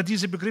 Sondern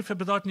diese Begriffe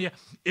bedeuten ja,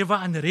 er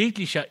war ein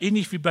redlicher,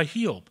 ähnlich wie bei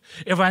Hiob.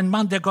 Er war ein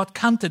Mann, der Gott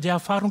kannte, der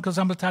Erfahrung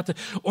gesammelt hatte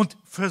und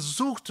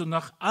versuchte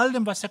nach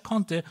allem, was er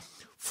konnte,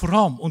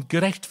 fromm und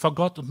gerecht vor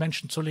Gott und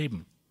Menschen zu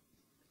leben.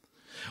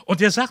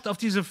 Und er sagt auf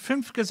diese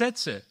 5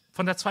 Gesetze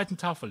von der zweiten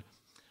Tafel,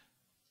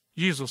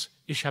 Jesus,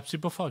 ich habe sie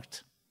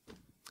befolgt.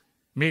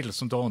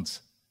 Mädels unter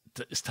uns,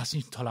 ist das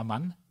nicht ein toller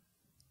Mann?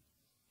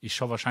 Ich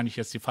schaue wahrscheinlich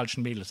jetzt die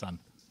falschen Mädels an.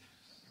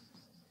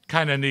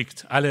 Keiner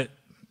nickt, alle,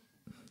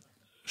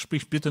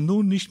 sprich bitte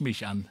nun nicht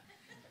mich an.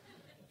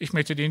 Ich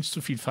möchte dir nicht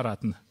zu viel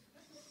verraten.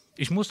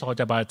 Ich muss heute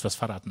dabei etwas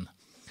verraten.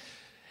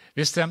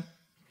 Wisst ihr,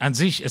 an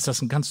sich ist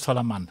das ein ganz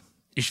toller Mann.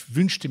 Ich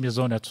wünschte mir,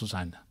 so einer zu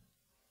sein.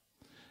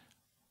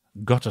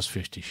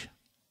 Gottesfürchtig,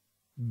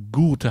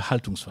 gute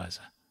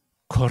Haltungsweise,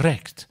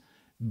 korrekt,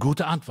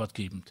 gute Antwort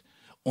gebend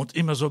und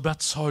immer so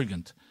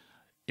überzeugend.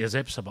 Er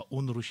selbst aber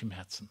unruhig im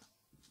Herzen.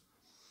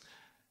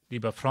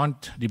 Lieber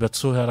Freund, lieber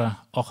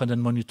Zuhörer, auch an den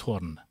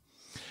Monitoren.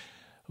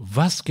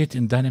 Was geht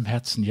in deinem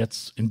Herzen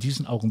jetzt in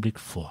diesem Augenblick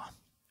vor?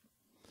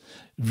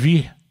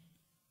 Wie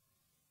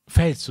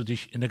verhältst du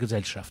dich in der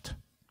Gesellschaft?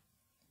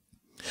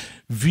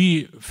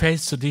 Wie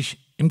verhältst du dich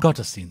im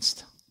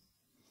Gottesdienst?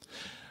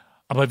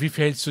 Aber wie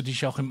verhältst du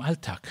dich auch im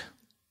Alltag?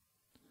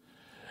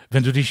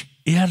 Wenn du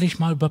dich ehrlich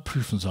mal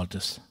überprüfen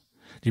solltest,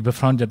 liebe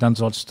Freunde, dann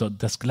sollst du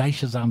das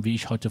Gleiche sagen, wie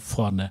ich heute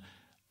vorne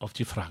auf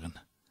die Fragen.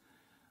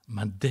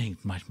 Man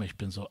denkt manchmal, ich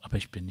bin so, aber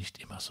ich bin nicht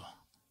immer so.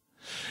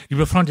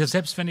 Liebe Freunde,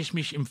 selbst wenn ich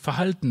mich im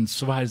Verhalten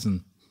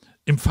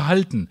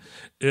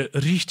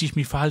richtig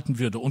mich verhalten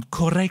würde und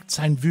korrekt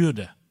sein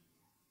würde,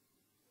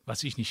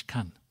 was ich nicht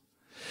kann.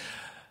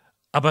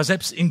 Aber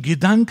selbst in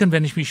Gedanken,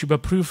 wenn ich mich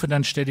überprüfe,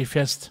 dann stelle ich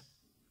fest,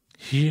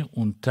 hier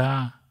und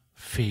da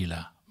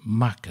Fehler,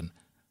 Macken,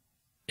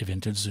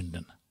 eventuell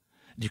Sünden,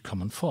 die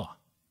kommen vor.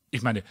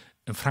 Ich meine,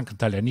 im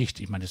Frankenthal ja nicht,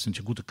 ich meine, es sind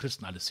ja gute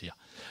Christen alles hier.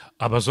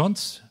 Aber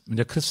sonst, in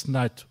der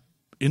Christenheit,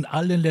 in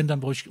allen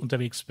Ländern, wo ich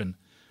unterwegs bin,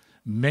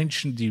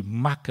 Menschen, die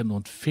Macken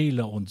und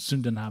Fehler und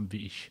Sünden haben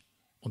wie ich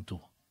und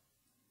du.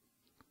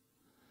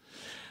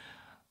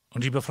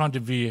 Und liebe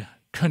Freunde, wir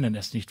können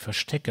es nicht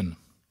verstecken.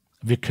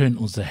 Wir können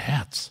unser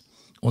Herz,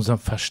 unseren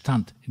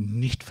Verstand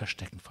nicht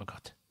verstecken vor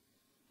Gott.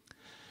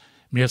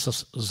 Mir ist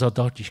es so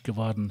deutlich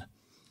geworden,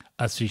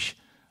 als ich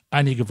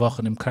einige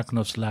Wochen im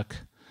Krankenhaus lag.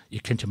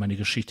 Ihr kennt ja meine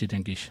Geschichte,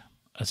 denke ich,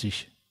 als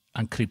ich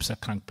an Krebs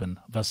erkrankt bin,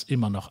 was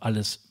immer noch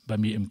alles bei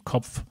mir im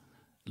Kopf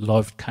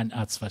läuft. Kein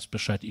Arzt weiß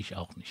Bescheid, ich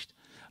auch nicht.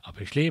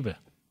 Aber ich lebe,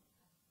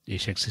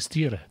 ich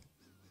existiere.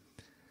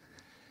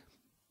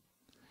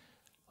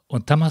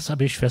 Und damals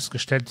habe ich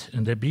festgestellt,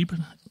 in der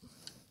Bibel,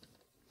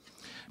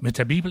 mit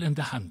der Bibel in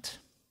der Hand,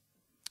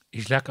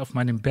 ich lag auf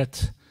meinem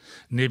Bett,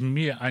 neben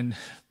mir ein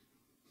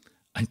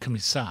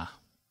Kommissar,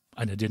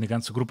 einer, der eine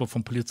ganze Gruppe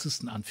von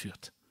Polizisten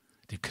anführt,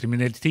 die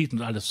Kriminalität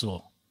und alles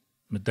so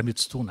damit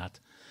zu tun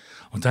hat.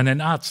 Und dann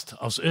ein Arzt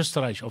aus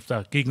Österreich auf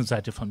der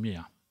Gegenseite von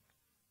mir.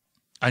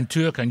 Ein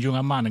Türk, ein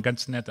junger Mann, ein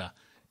ganz netter,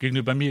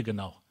 gegenüber mir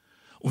genau.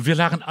 Und wir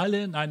lagen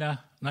alle in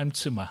einem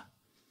Zimmer.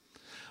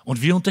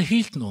 Und wir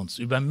unterhielten uns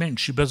über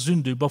Mensch, über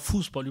Sünde, über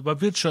Fußball,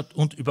 über Wirtschaft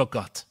und über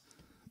Gott.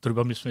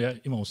 Darüber müssen wir ja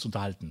immer uns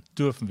unterhalten,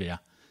 dürfen wir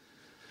ja.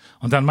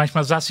 Und dann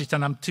manchmal saß ich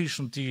dann am Tisch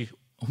und die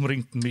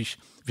umringten mich.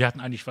 Wir hatten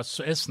eigentlich was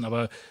zu essen,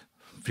 aber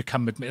wir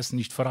kamen mit dem Essen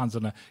nicht voran,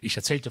 sondern ich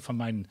erzählte von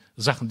meinen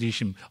Sachen, die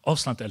ich im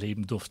Ausland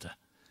erleben durfte.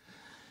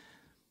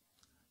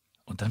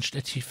 Und dann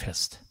stellte ich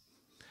fest,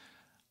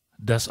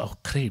 dass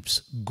auch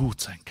Krebs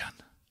gut sein kann.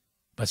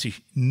 Was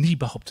ich nie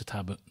behauptet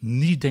habe,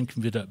 nie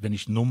denken würde, wenn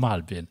ich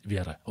normal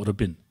wäre oder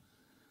bin.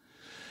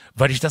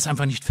 Weil ich das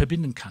einfach nicht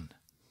verbinden kann.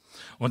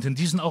 Und in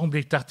diesem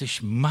Augenblick dachte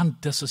ich, Mann,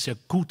 das ist ja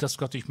gut, dass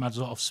Gott dich mal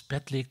so aufs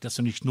Bett legt, dass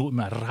du nicht nur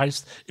immer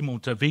reist, immer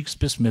unterwegs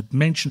bist mit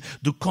Menschen.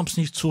 Du kommst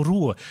nicht zur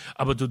Ruhe,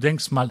 aber du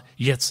denkst mal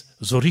jetzt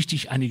so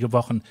richtig einige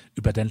Wochen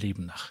über dein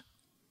Leben nach.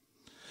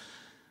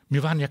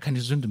 Mir waren ja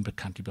keine Sünden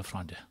bekannt, liebe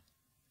Freunde.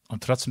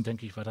 Und trotzdem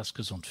denke ich, war das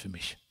gesund für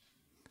mich.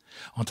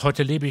 Und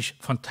heute lebe ich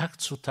von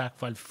Tag zu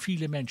Tag, weil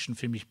viele Menschen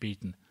für mich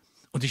beten.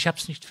 Und ich habe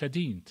es nicht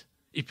verdient.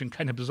 Ich bin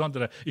keine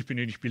besondere, ich bin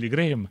ja nicht Billy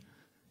Graham.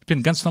 Ich bin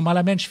ein ganz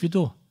normaler Mensch wie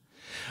du.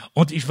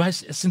 Und ich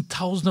weiß, es sind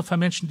Tausende von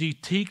Menschen,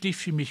 die täglich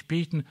für mich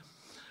beten.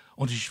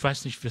 Und ich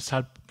weiß nicht,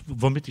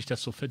 womit ich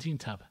das so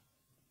verdient habe.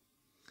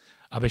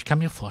 Aber ich kann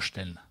mir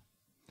vorstellen,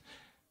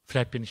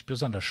 vielleicht bin ich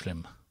besonders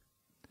schlimm.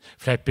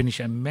 Vielleicht bin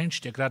ich ein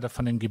Mensch, der gerade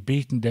von den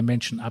Gebeten der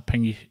Menschen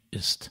abhängig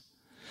ist.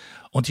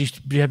 Und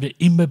ich werde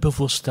immer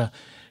bewusster,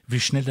 wie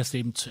schnell das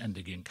Leben zu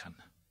Ende gehen kann.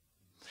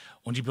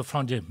 Und liebe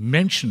Freunde,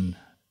 Menschen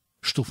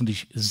stufen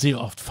dich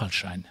sehr oft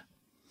falsch ein.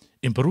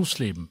 Im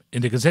Berufsleben,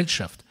 in der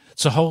Gesellschaft,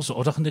 zu Hause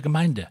oder auch in der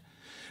Gemeinde.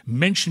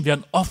 Menschen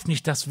werden oft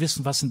nicht das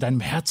wissen, was in deinem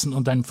Herzen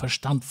und deinem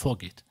Verstand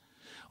vorgeht.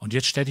 Und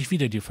jetzt stelle ich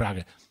wieder die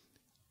Frage,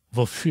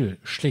 wofür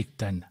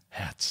schlägt dein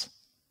Herz?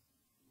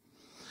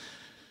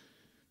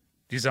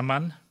 Dieser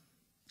Mann,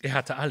 er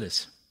hatte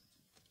alles.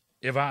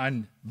 Er war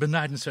ein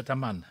beneidenswerter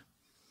Mann.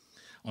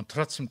 Und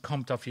trotzdem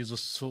kommt er auf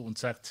Jesus zu und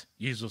sagt,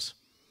 Jesus,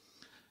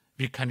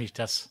 wie kann ich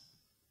das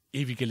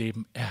ewige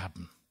Leben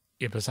erben?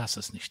 Er besaß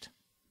es nicht.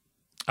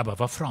 Aber er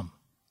war fromm.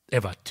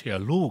 Er war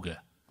Theologe.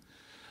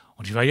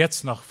 Und ich war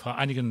jetzt noch, vor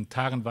einigen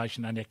Tagen war ich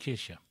in einer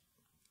Kirche.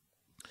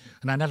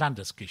 In einer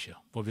Landeskirche,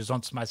 wo wir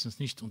sonst meistens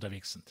nicht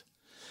unterwegs sind.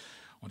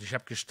 Und ich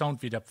habe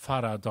gestaunt, wie der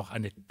Pfarrer doch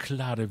eine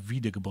klare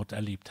Wiedergeburt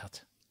erlebt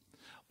hat.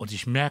 Und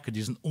ich merke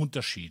diesen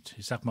Unterschied.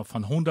 Ich sage mal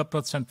von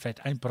 100%,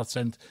 vielleicht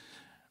 1%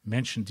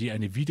 Menschen, die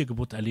eine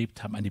Wiedergeburt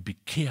erlebt haben, eine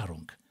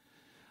Bekehrung.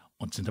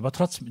 Und sind aber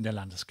trotzdem in der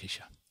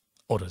Landeskirche.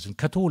 Oder sind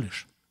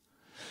katholisch.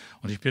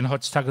 Und ich bin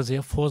heutzutage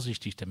sehr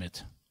vorsichtig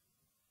damit.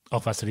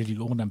 Auch was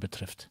Religion dann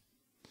betrifft.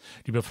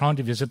 Liebe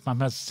Freunde, wir sind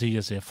manchmal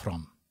sehr, sehr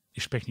fromm.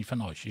 Ich spreche nicht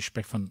von euch, ich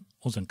spreche von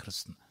unseren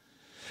Christen.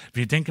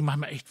 Wir denken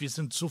manchmal echt, wir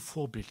sind so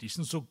vorbildlich,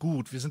 sind so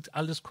gut, wir sind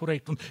alles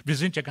korrekt und wir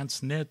sind ja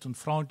ganz nett und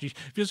freundlich,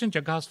 wir sind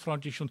ja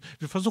gastfreundlich und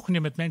wir versuchen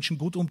ja mit Menschen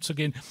gut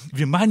umzugehen.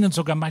 Wir meinen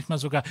manchmal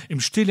sogar im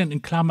Stillen,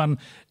 in Klammern,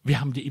 wir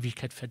haben die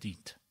Ewigkeit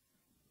verdient.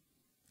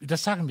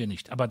 Das sagen wir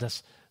nicht, aber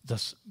das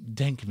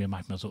denken wir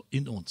manchmal so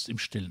in uns, im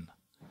Stillen.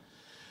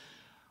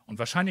 Und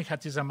wahrscheinlich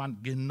hat dieser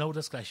Mann genau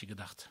das Gleiche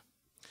gedacht.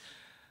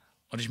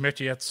 Und ich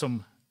möchte jetzt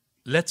zum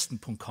letzten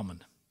Punkt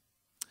kommen,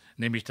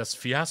 nämlich das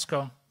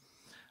Fiasko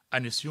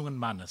eines jungen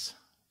Mannes,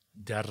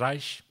 der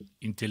reich,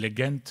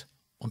 intelligent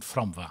und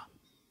fromm war.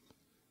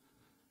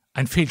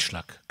 Ein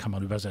Fehlschlag kann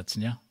man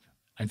übersetzen, ja?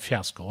 Ein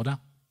Fiasko, oder?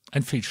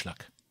 Ein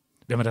Fehlschlag,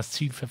 wenn man das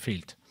Ziel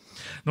verfehlt.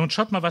 Nun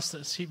schaut mal,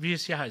 wie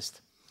es hier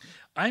heißt.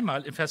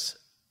 Einmal im Vers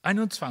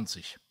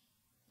 21,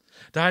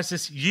 da heißt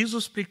es,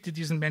 Jesus blickte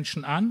diesen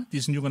Menschen an,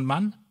 diesen jungen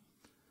Mann,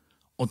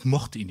 und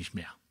mochte ihn nicht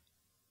mehr.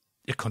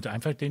 Er konnte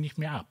einfach den nicht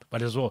mehr ab,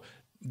 weil er so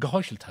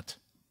geheuchelt hat.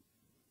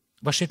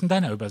 Was steht in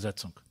deiner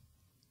Übersetzung?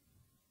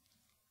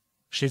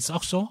 Steht es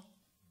auch so?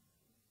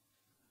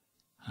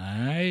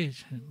 Nein,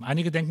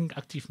 einige denken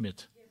aktiv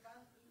mit.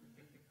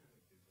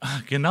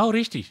 Genau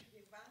richtig.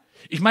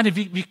 Ich meine,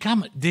 wie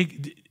kam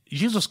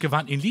Jesus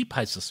gewann ihn lieb,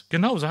 heißt es.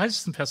 Genau, so heißt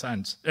es in Vers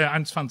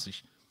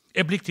 21.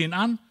 Er blickte ihn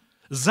an,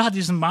 sah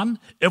diesen Mann,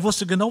 er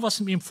wusste genau, was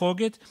in ihm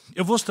vorgeht,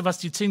 er wusste, was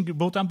die 10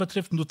 Gebote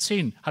anbetrifft, nur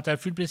 10 hat er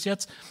erfüllt bis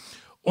jetzt,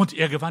 und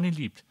er gewann ihn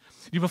lieb.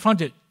 Liebe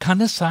Freunde,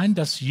 kann es sein,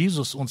 dass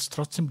Jesus uns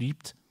trotzdem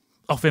liebt,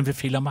 auch wenn wir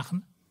Fehler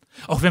machen,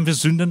 auch wenn wir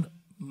Sünden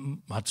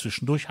mal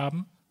zwischendurch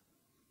haben?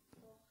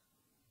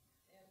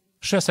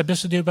 Schwester,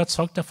 bist du dir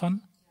überzeugt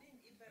davon?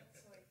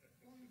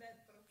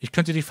 Ich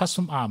könnte dich fast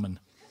umarmen.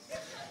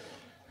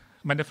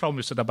 Meine Frau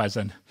müsste dabei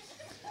sein.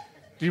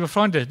 Liebe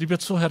Freunde, liebe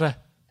Zuhörer,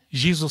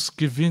 Jesus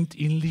gewinnt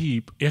ihn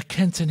lieb. Er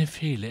kennt seine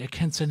Fehler, er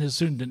kennt seine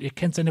Sünden, er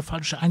kennt seine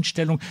falsche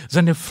Einstellung,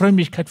 seine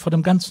Frömmigkeit vor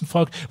dem ganzen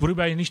Volk,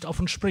 worüber er nicht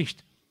offen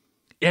spricht.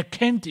 Er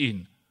kennt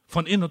ihn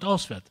von innen und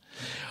auswärts.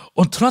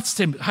 Und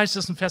trotzdem heißt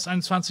es in Vers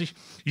 21,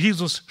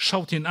 Jesus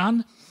schaut ihn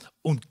an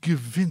und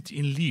gewinnt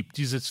ihn lieb.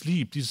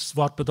 Dieses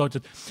Wort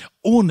bedeutet,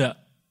 ohne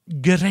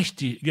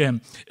Gesetze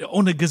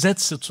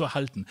zu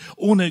halten,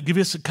 ohne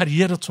gewisse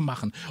Karriere zu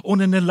machen,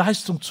 ohne eine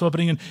Leistung zu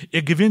erbringen.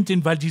 Er gewinnt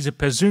ihn, weil diese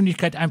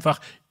Persönlichkeit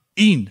einfach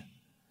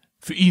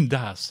für ihn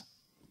da ist.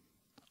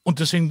 Und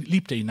deswegen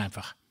liebt er ihn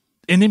einfach.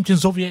 Er nimmt ihn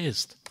so, wie er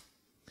ist.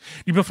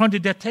 Liebe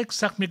Freunde, der Text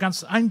sagt mir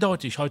ganz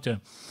eindeutig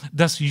heute,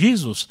 dass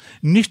Jesus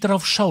nicht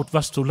darauf schaut,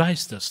 was du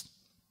leistest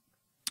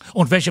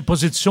und welche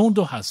Position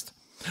du hast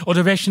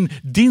oder welchen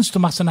Dienst du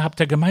machst innerhalb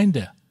der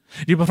Gemeinde.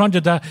 Liebe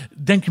Freunde, da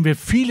denken wir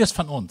vieles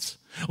von uns.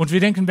 Und wir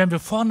denken, wenn wir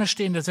vorne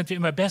stehen, dann sind wir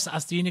immer besser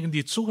als diejenigen,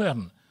 die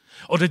zuhören.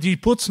 Oder die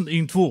putzen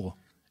irgendwo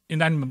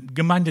in einem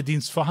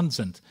Gemeindedienst vorhanden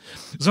sind.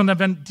 Sondern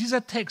wenn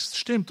dieser Text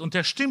stimmt, und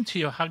der stimmt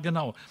hier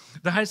genau,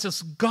 da heißt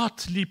es,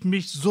 Gott liebt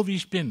mich so, wie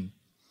ich bin.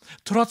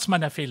 Trotz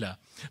meiner Fehler,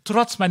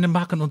 trotz meiner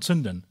Macken und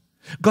Sünden.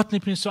 Gott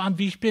nimmt mich so an,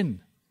 wie ich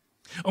bin.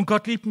 Und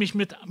Gott liebt mich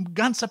mit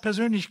ganzer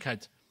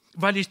Persönlichkeit,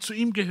 weil ich zu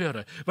ihm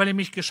gehöre, weil er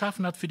mich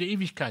geschaffen hat für die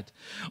Ewigkeit.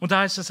 Und da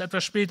heißt es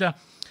etwas später,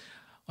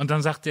 und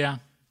dann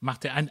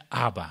macht er ein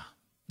Aber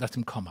nach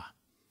dem Komma.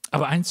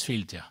 Aber eins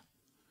fehlt ja.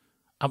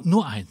 Aber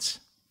nur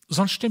eins.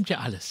 Sonst stimmt ja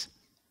alles.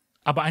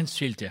 Aber eins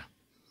fehlt ja.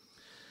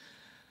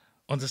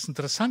 Und es ist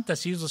interessant,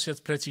 dass Jesus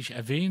jetzt plötzlich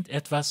erwähnt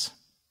etwas,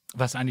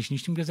 was eigentlich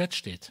nicht im Gesetz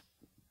steht.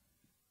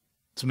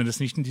 Zumindest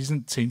nicht in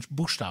diesen 10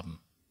 Buchstaben,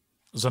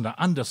 sondern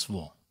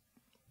anderswo.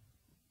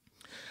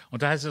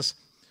 Und da heißt es,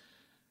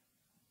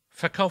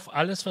 verkauf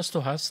alles, was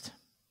du hast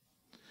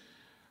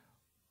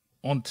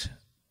und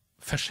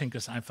verschenke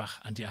es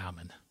einfach an die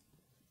Armen.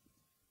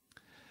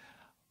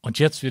 Und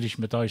jetzt würde ich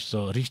mit euch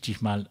so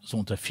richtig mal so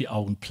unter 4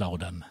 Augen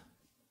plaudern.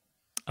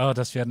 Oh,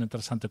 das wären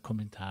interessante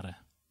Kommentare.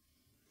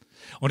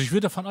 Und ich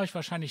würde von euch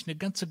wahrscheinlich eine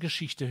ganze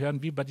Geschichte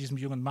hören, wie bei diesem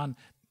jungen Mann,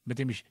 mit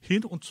dem ich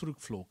hin und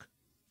zurück flog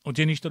und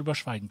dir nicht darüber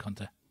schweigen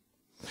konnte.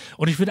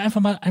 Und ich würde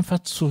einfach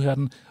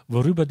zuhören,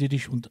 worüber du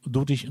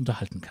dich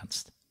unterhalten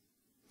kannst.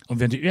 Und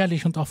wenn du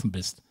ehrlich und offen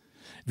bist,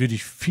 würde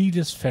ich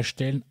vieles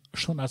feststellen,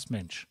 schon als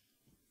Mensch.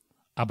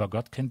 Aber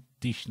Gott kennt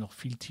dich noch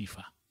viel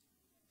tiefer.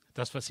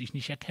 Das, was ich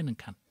nicht erkennen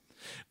kann.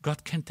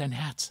 Gott kennt dein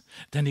Herz,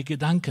 deine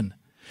Gedanken.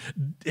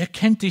 Er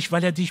kennt dich,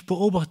 weil er dich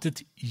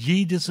beobachtet,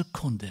 jede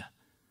Sekunde.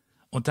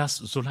 Und das,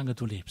 solange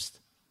du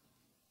lebst.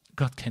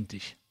 Gott kennt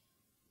dich.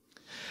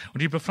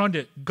 Und liebe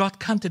Freunde, Gott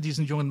kannte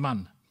diesen jungen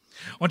Mann.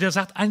 Und er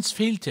sagt, eins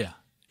fehlt er.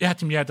 Er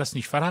hat ihm ja das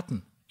nicht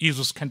verraten.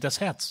 Jesus kennt das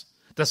Herz.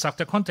 Das sagt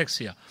der Kontext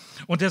hier.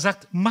 Und er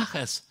sagt, mach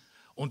es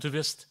und du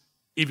wirst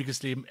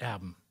ewiges Leben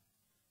erben.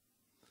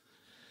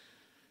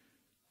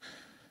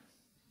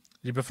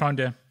 Liebe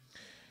Freunde,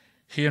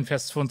 hier in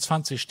Vers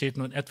 22 steht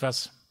nun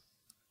etwas,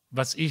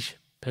 was ich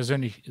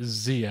persönlich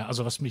sehe,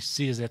 also was mich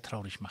sehr, sehr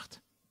traurig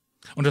macht.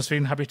 Und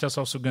deswegen habe ich das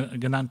auch so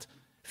genannt,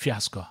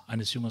 Fiasko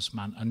eines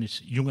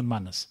jungen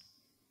Mannes.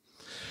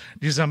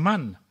 Dieser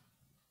Mann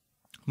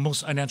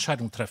muss eine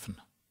Entscheidung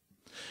treffen.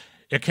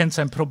 Er kennt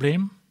sein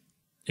Problem,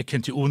 er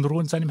kennt die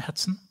Unruhe in seinem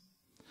Herzen,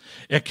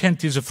 er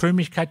kennt diese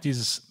Frömmigkeit,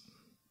 dieses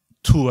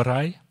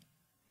Tuerei,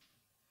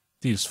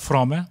 dieses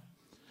Fromme,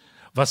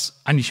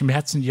 was eigentlich im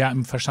Herzen, ja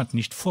im Verstand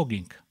nicht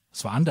vorging.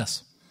 Es war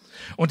anders.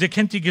 Und er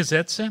kennt die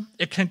Gesetze,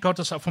 er kennt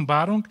Gottes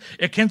Offenbarung,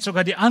 er kennt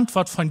sogar die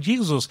Antwort von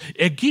Jesus.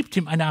 Er gibt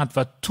ihm eine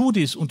Antwort, tu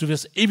dies und du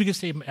wirst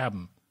ewiges Leben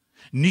erben.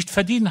 Nicht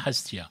verdienen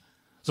heißt hier,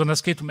 sondern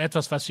es geht um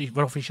etwas,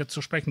 worauf ich jetzt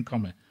zu sprechen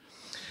komme.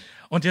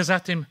 Und er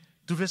sagt ihm,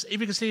 du wirst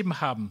ewiges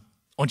Leben haben.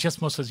 Und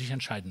jetzt muss er sich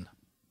entscheiden.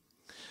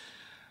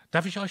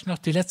 Darf ich euch noch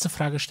die letzte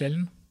Frage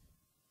stellen?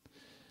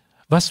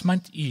 Was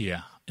meint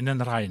ihr in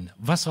den Reihen?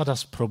 Was war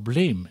das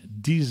Problem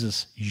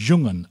dieses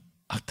jungen,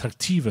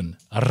 attraktiven,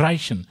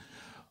 reichen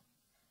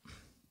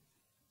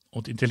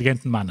und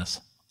intelligenten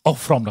Mannes? Auch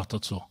fromm noch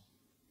dazu.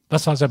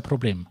 Was war sein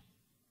Problem?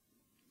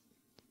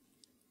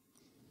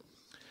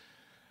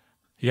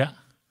 Ja?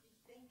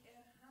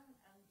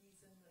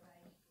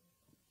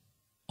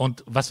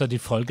 Und was war die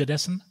Folge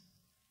dessen?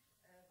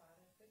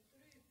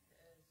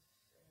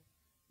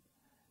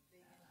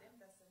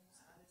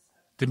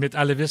 Damit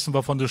alle wissen,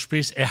 wovon du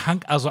sprichst. Er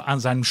hang also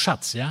an seinem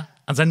Schatz, ja,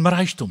 an seinem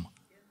Reichtum.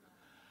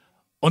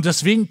 Und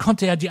deswegen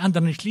konnte er die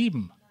anderen nicht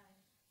lieben.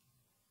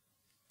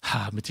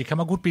 Mit dir kann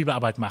man gut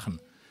Bibelarbeit machen.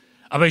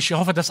 Aber ich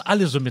hoffe, dass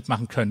alle so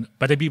mitmachen können.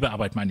 Bei der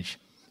Bibelarbeit meine ich.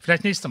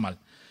 Vielleicht nächstes Mal.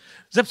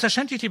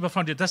 Selbstverständlich, liebe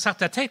Freunde, das sagt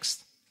der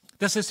Text.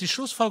 Das ist die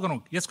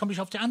Schlussfolgerung. Jetzt komme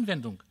ich auf die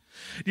Anwendung.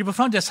 Liebe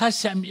Freunde, das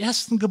heißt ja im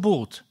ersten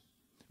Gebot.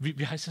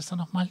 Wie heißt das dann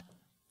nochmal?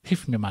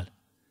 Hilf mir mal.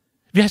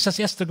 Wie heißt das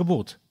erste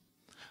Gebot?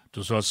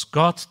 Du sollst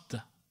Gott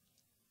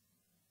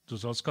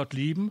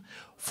lieben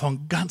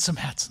von ganzem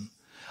Herzen,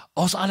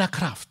 aus aller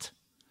Kraft,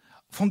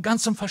 von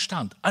ganzem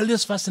Verstand.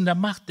 Alles, was in der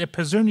Macht der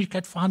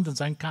Persönlichkeit vorhanden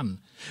sein kann,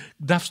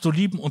 darfst du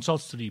lieben und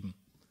sollst du lieben.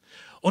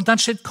 Und dann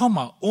steht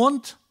Komma.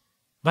 Und,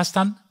 was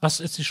dann? Was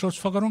ist die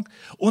Schlussfolgerung?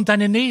 Und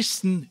deine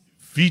Nächsten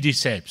wie dich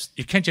selbst.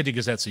 Ihr kennt ja die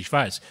Gesetze, ich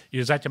weiß.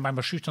 Ihr seid ja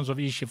manchmal schüchtern, so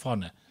wie ich hier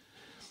vorne.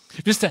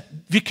 Wisst ihr,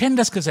 wir kennen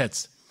das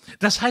Gesetz.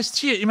 Das heißt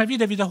hier immer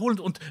wieder wiederholend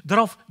und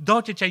darauf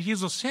deutet ja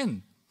Jesus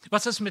hin.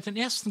 Was ist mit den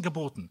ersten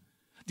Geboten?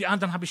 Die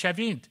anderen habe ich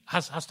erwähnt.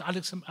 Hast du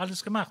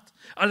alles gemacht,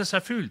 alles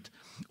erfüllt.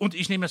 Und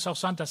ich nehme es auch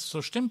so an, dass es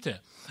so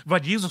stimmte,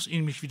 weil Jesus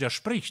ihnen nicht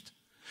widerspricht.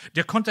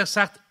 Der Kontext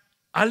sagt,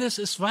 alles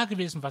ist wahr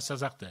gewesen, was er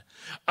sagte.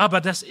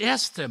 Aber das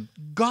Erste,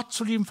 Gott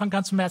zu lieben von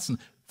ganzem Herzen,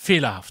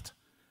 fehlerhaft.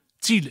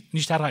 Ziel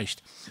nicht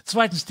erreicht.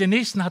 Zweitens, den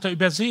Nächsten hat er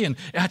übersehen.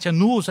 Er hat ja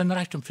nur sein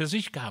Reichtum für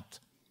sich gehabt.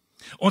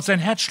 Und sein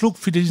Herz schlug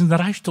für diesen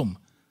Reichtum,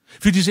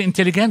 für diese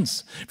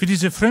Intelligenz, für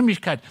diese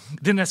Frömmigkeit.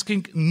 Denn es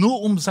ging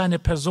nur um seine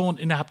Person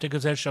innerhalb der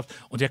Gesellschaft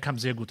und er kam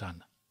sehr gut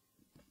an.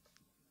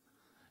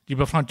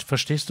 Lieber Freund,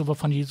 verstehst du,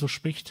 wovon Jesus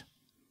spricht?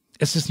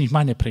 Es ist nicht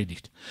meine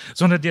Predigt,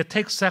 sondern der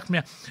Text sagt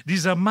mir,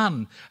 dieser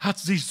Mann hat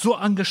sich so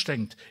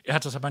angestrengt, er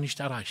hat es aber nicht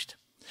erreicht,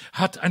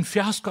 hat ein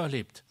Fiasko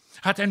erlebt,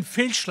 hat einen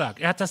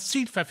Fehlschlag, er hat das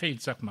Ziel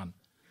verfehlt, sagt man.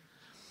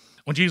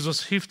 Und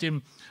Jesus hilft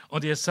ihm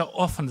und er ist sehr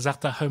offen,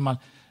 sagt er, hör mal,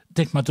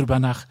 denk mal drüber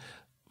nach,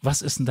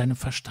 was ist in deinem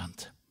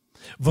Verstand?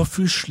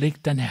 Wofür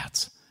schlägt dein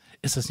Herz?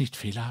 Ist es nicht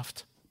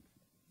fehlerhaft?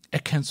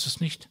 Erkennst du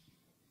es nicht?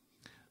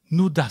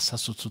 Nur das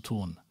hast du zu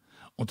tun.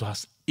 Und du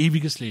hast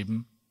ewiges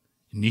Leben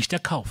nicht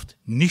erkauft,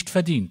 nicht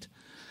verdient,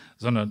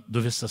 sondern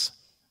du wirst es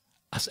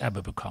als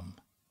Erbe bekommen.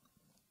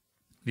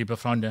 Liebe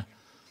Freunde,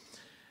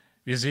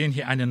 wir sehen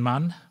hier einen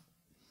Mann,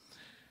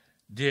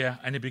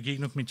 der eine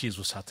Begegnung mit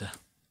Jesus hatte.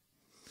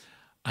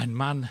 Ein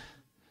Mann,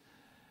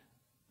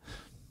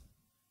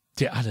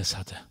 der alles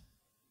hatte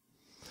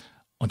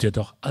und der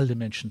doch alle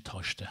Menschen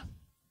täuschte.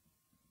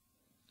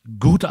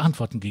 Gute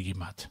Antworten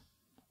gegeben hat,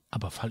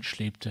 aber falsch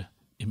lebte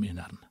im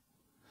Inneren.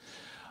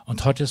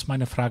 Und heute ist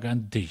meine Frage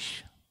an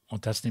dich,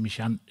 und das nehme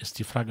ich an, ist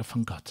die Frage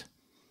von Gott.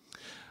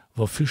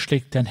 Wofür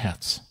schlägt dein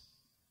Herz?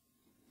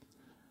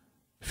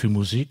 Für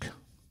Musik?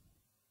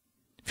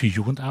 Für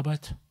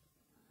Jugendarbeit?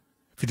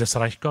 Für das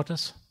Reich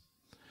Gottes?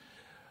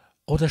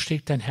 Oder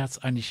schlägt dein Herz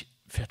eigentlich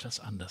für etwas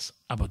anderes?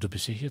 Aber du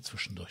bist ja hier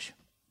zwischendurch.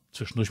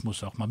 Zwischendurch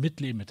musst du auch mal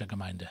mitleben mit der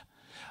Gemeinde.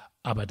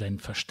 Aber dein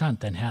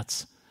Verstand, dein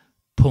Herz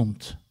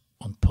pumpt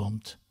und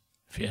pumpt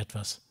für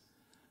etwas,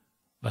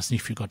 was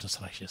nicht für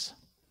Gottes Reich ist.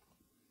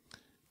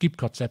 Gib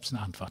Gott selbst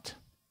eine Antwort.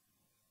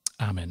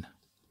 Amen.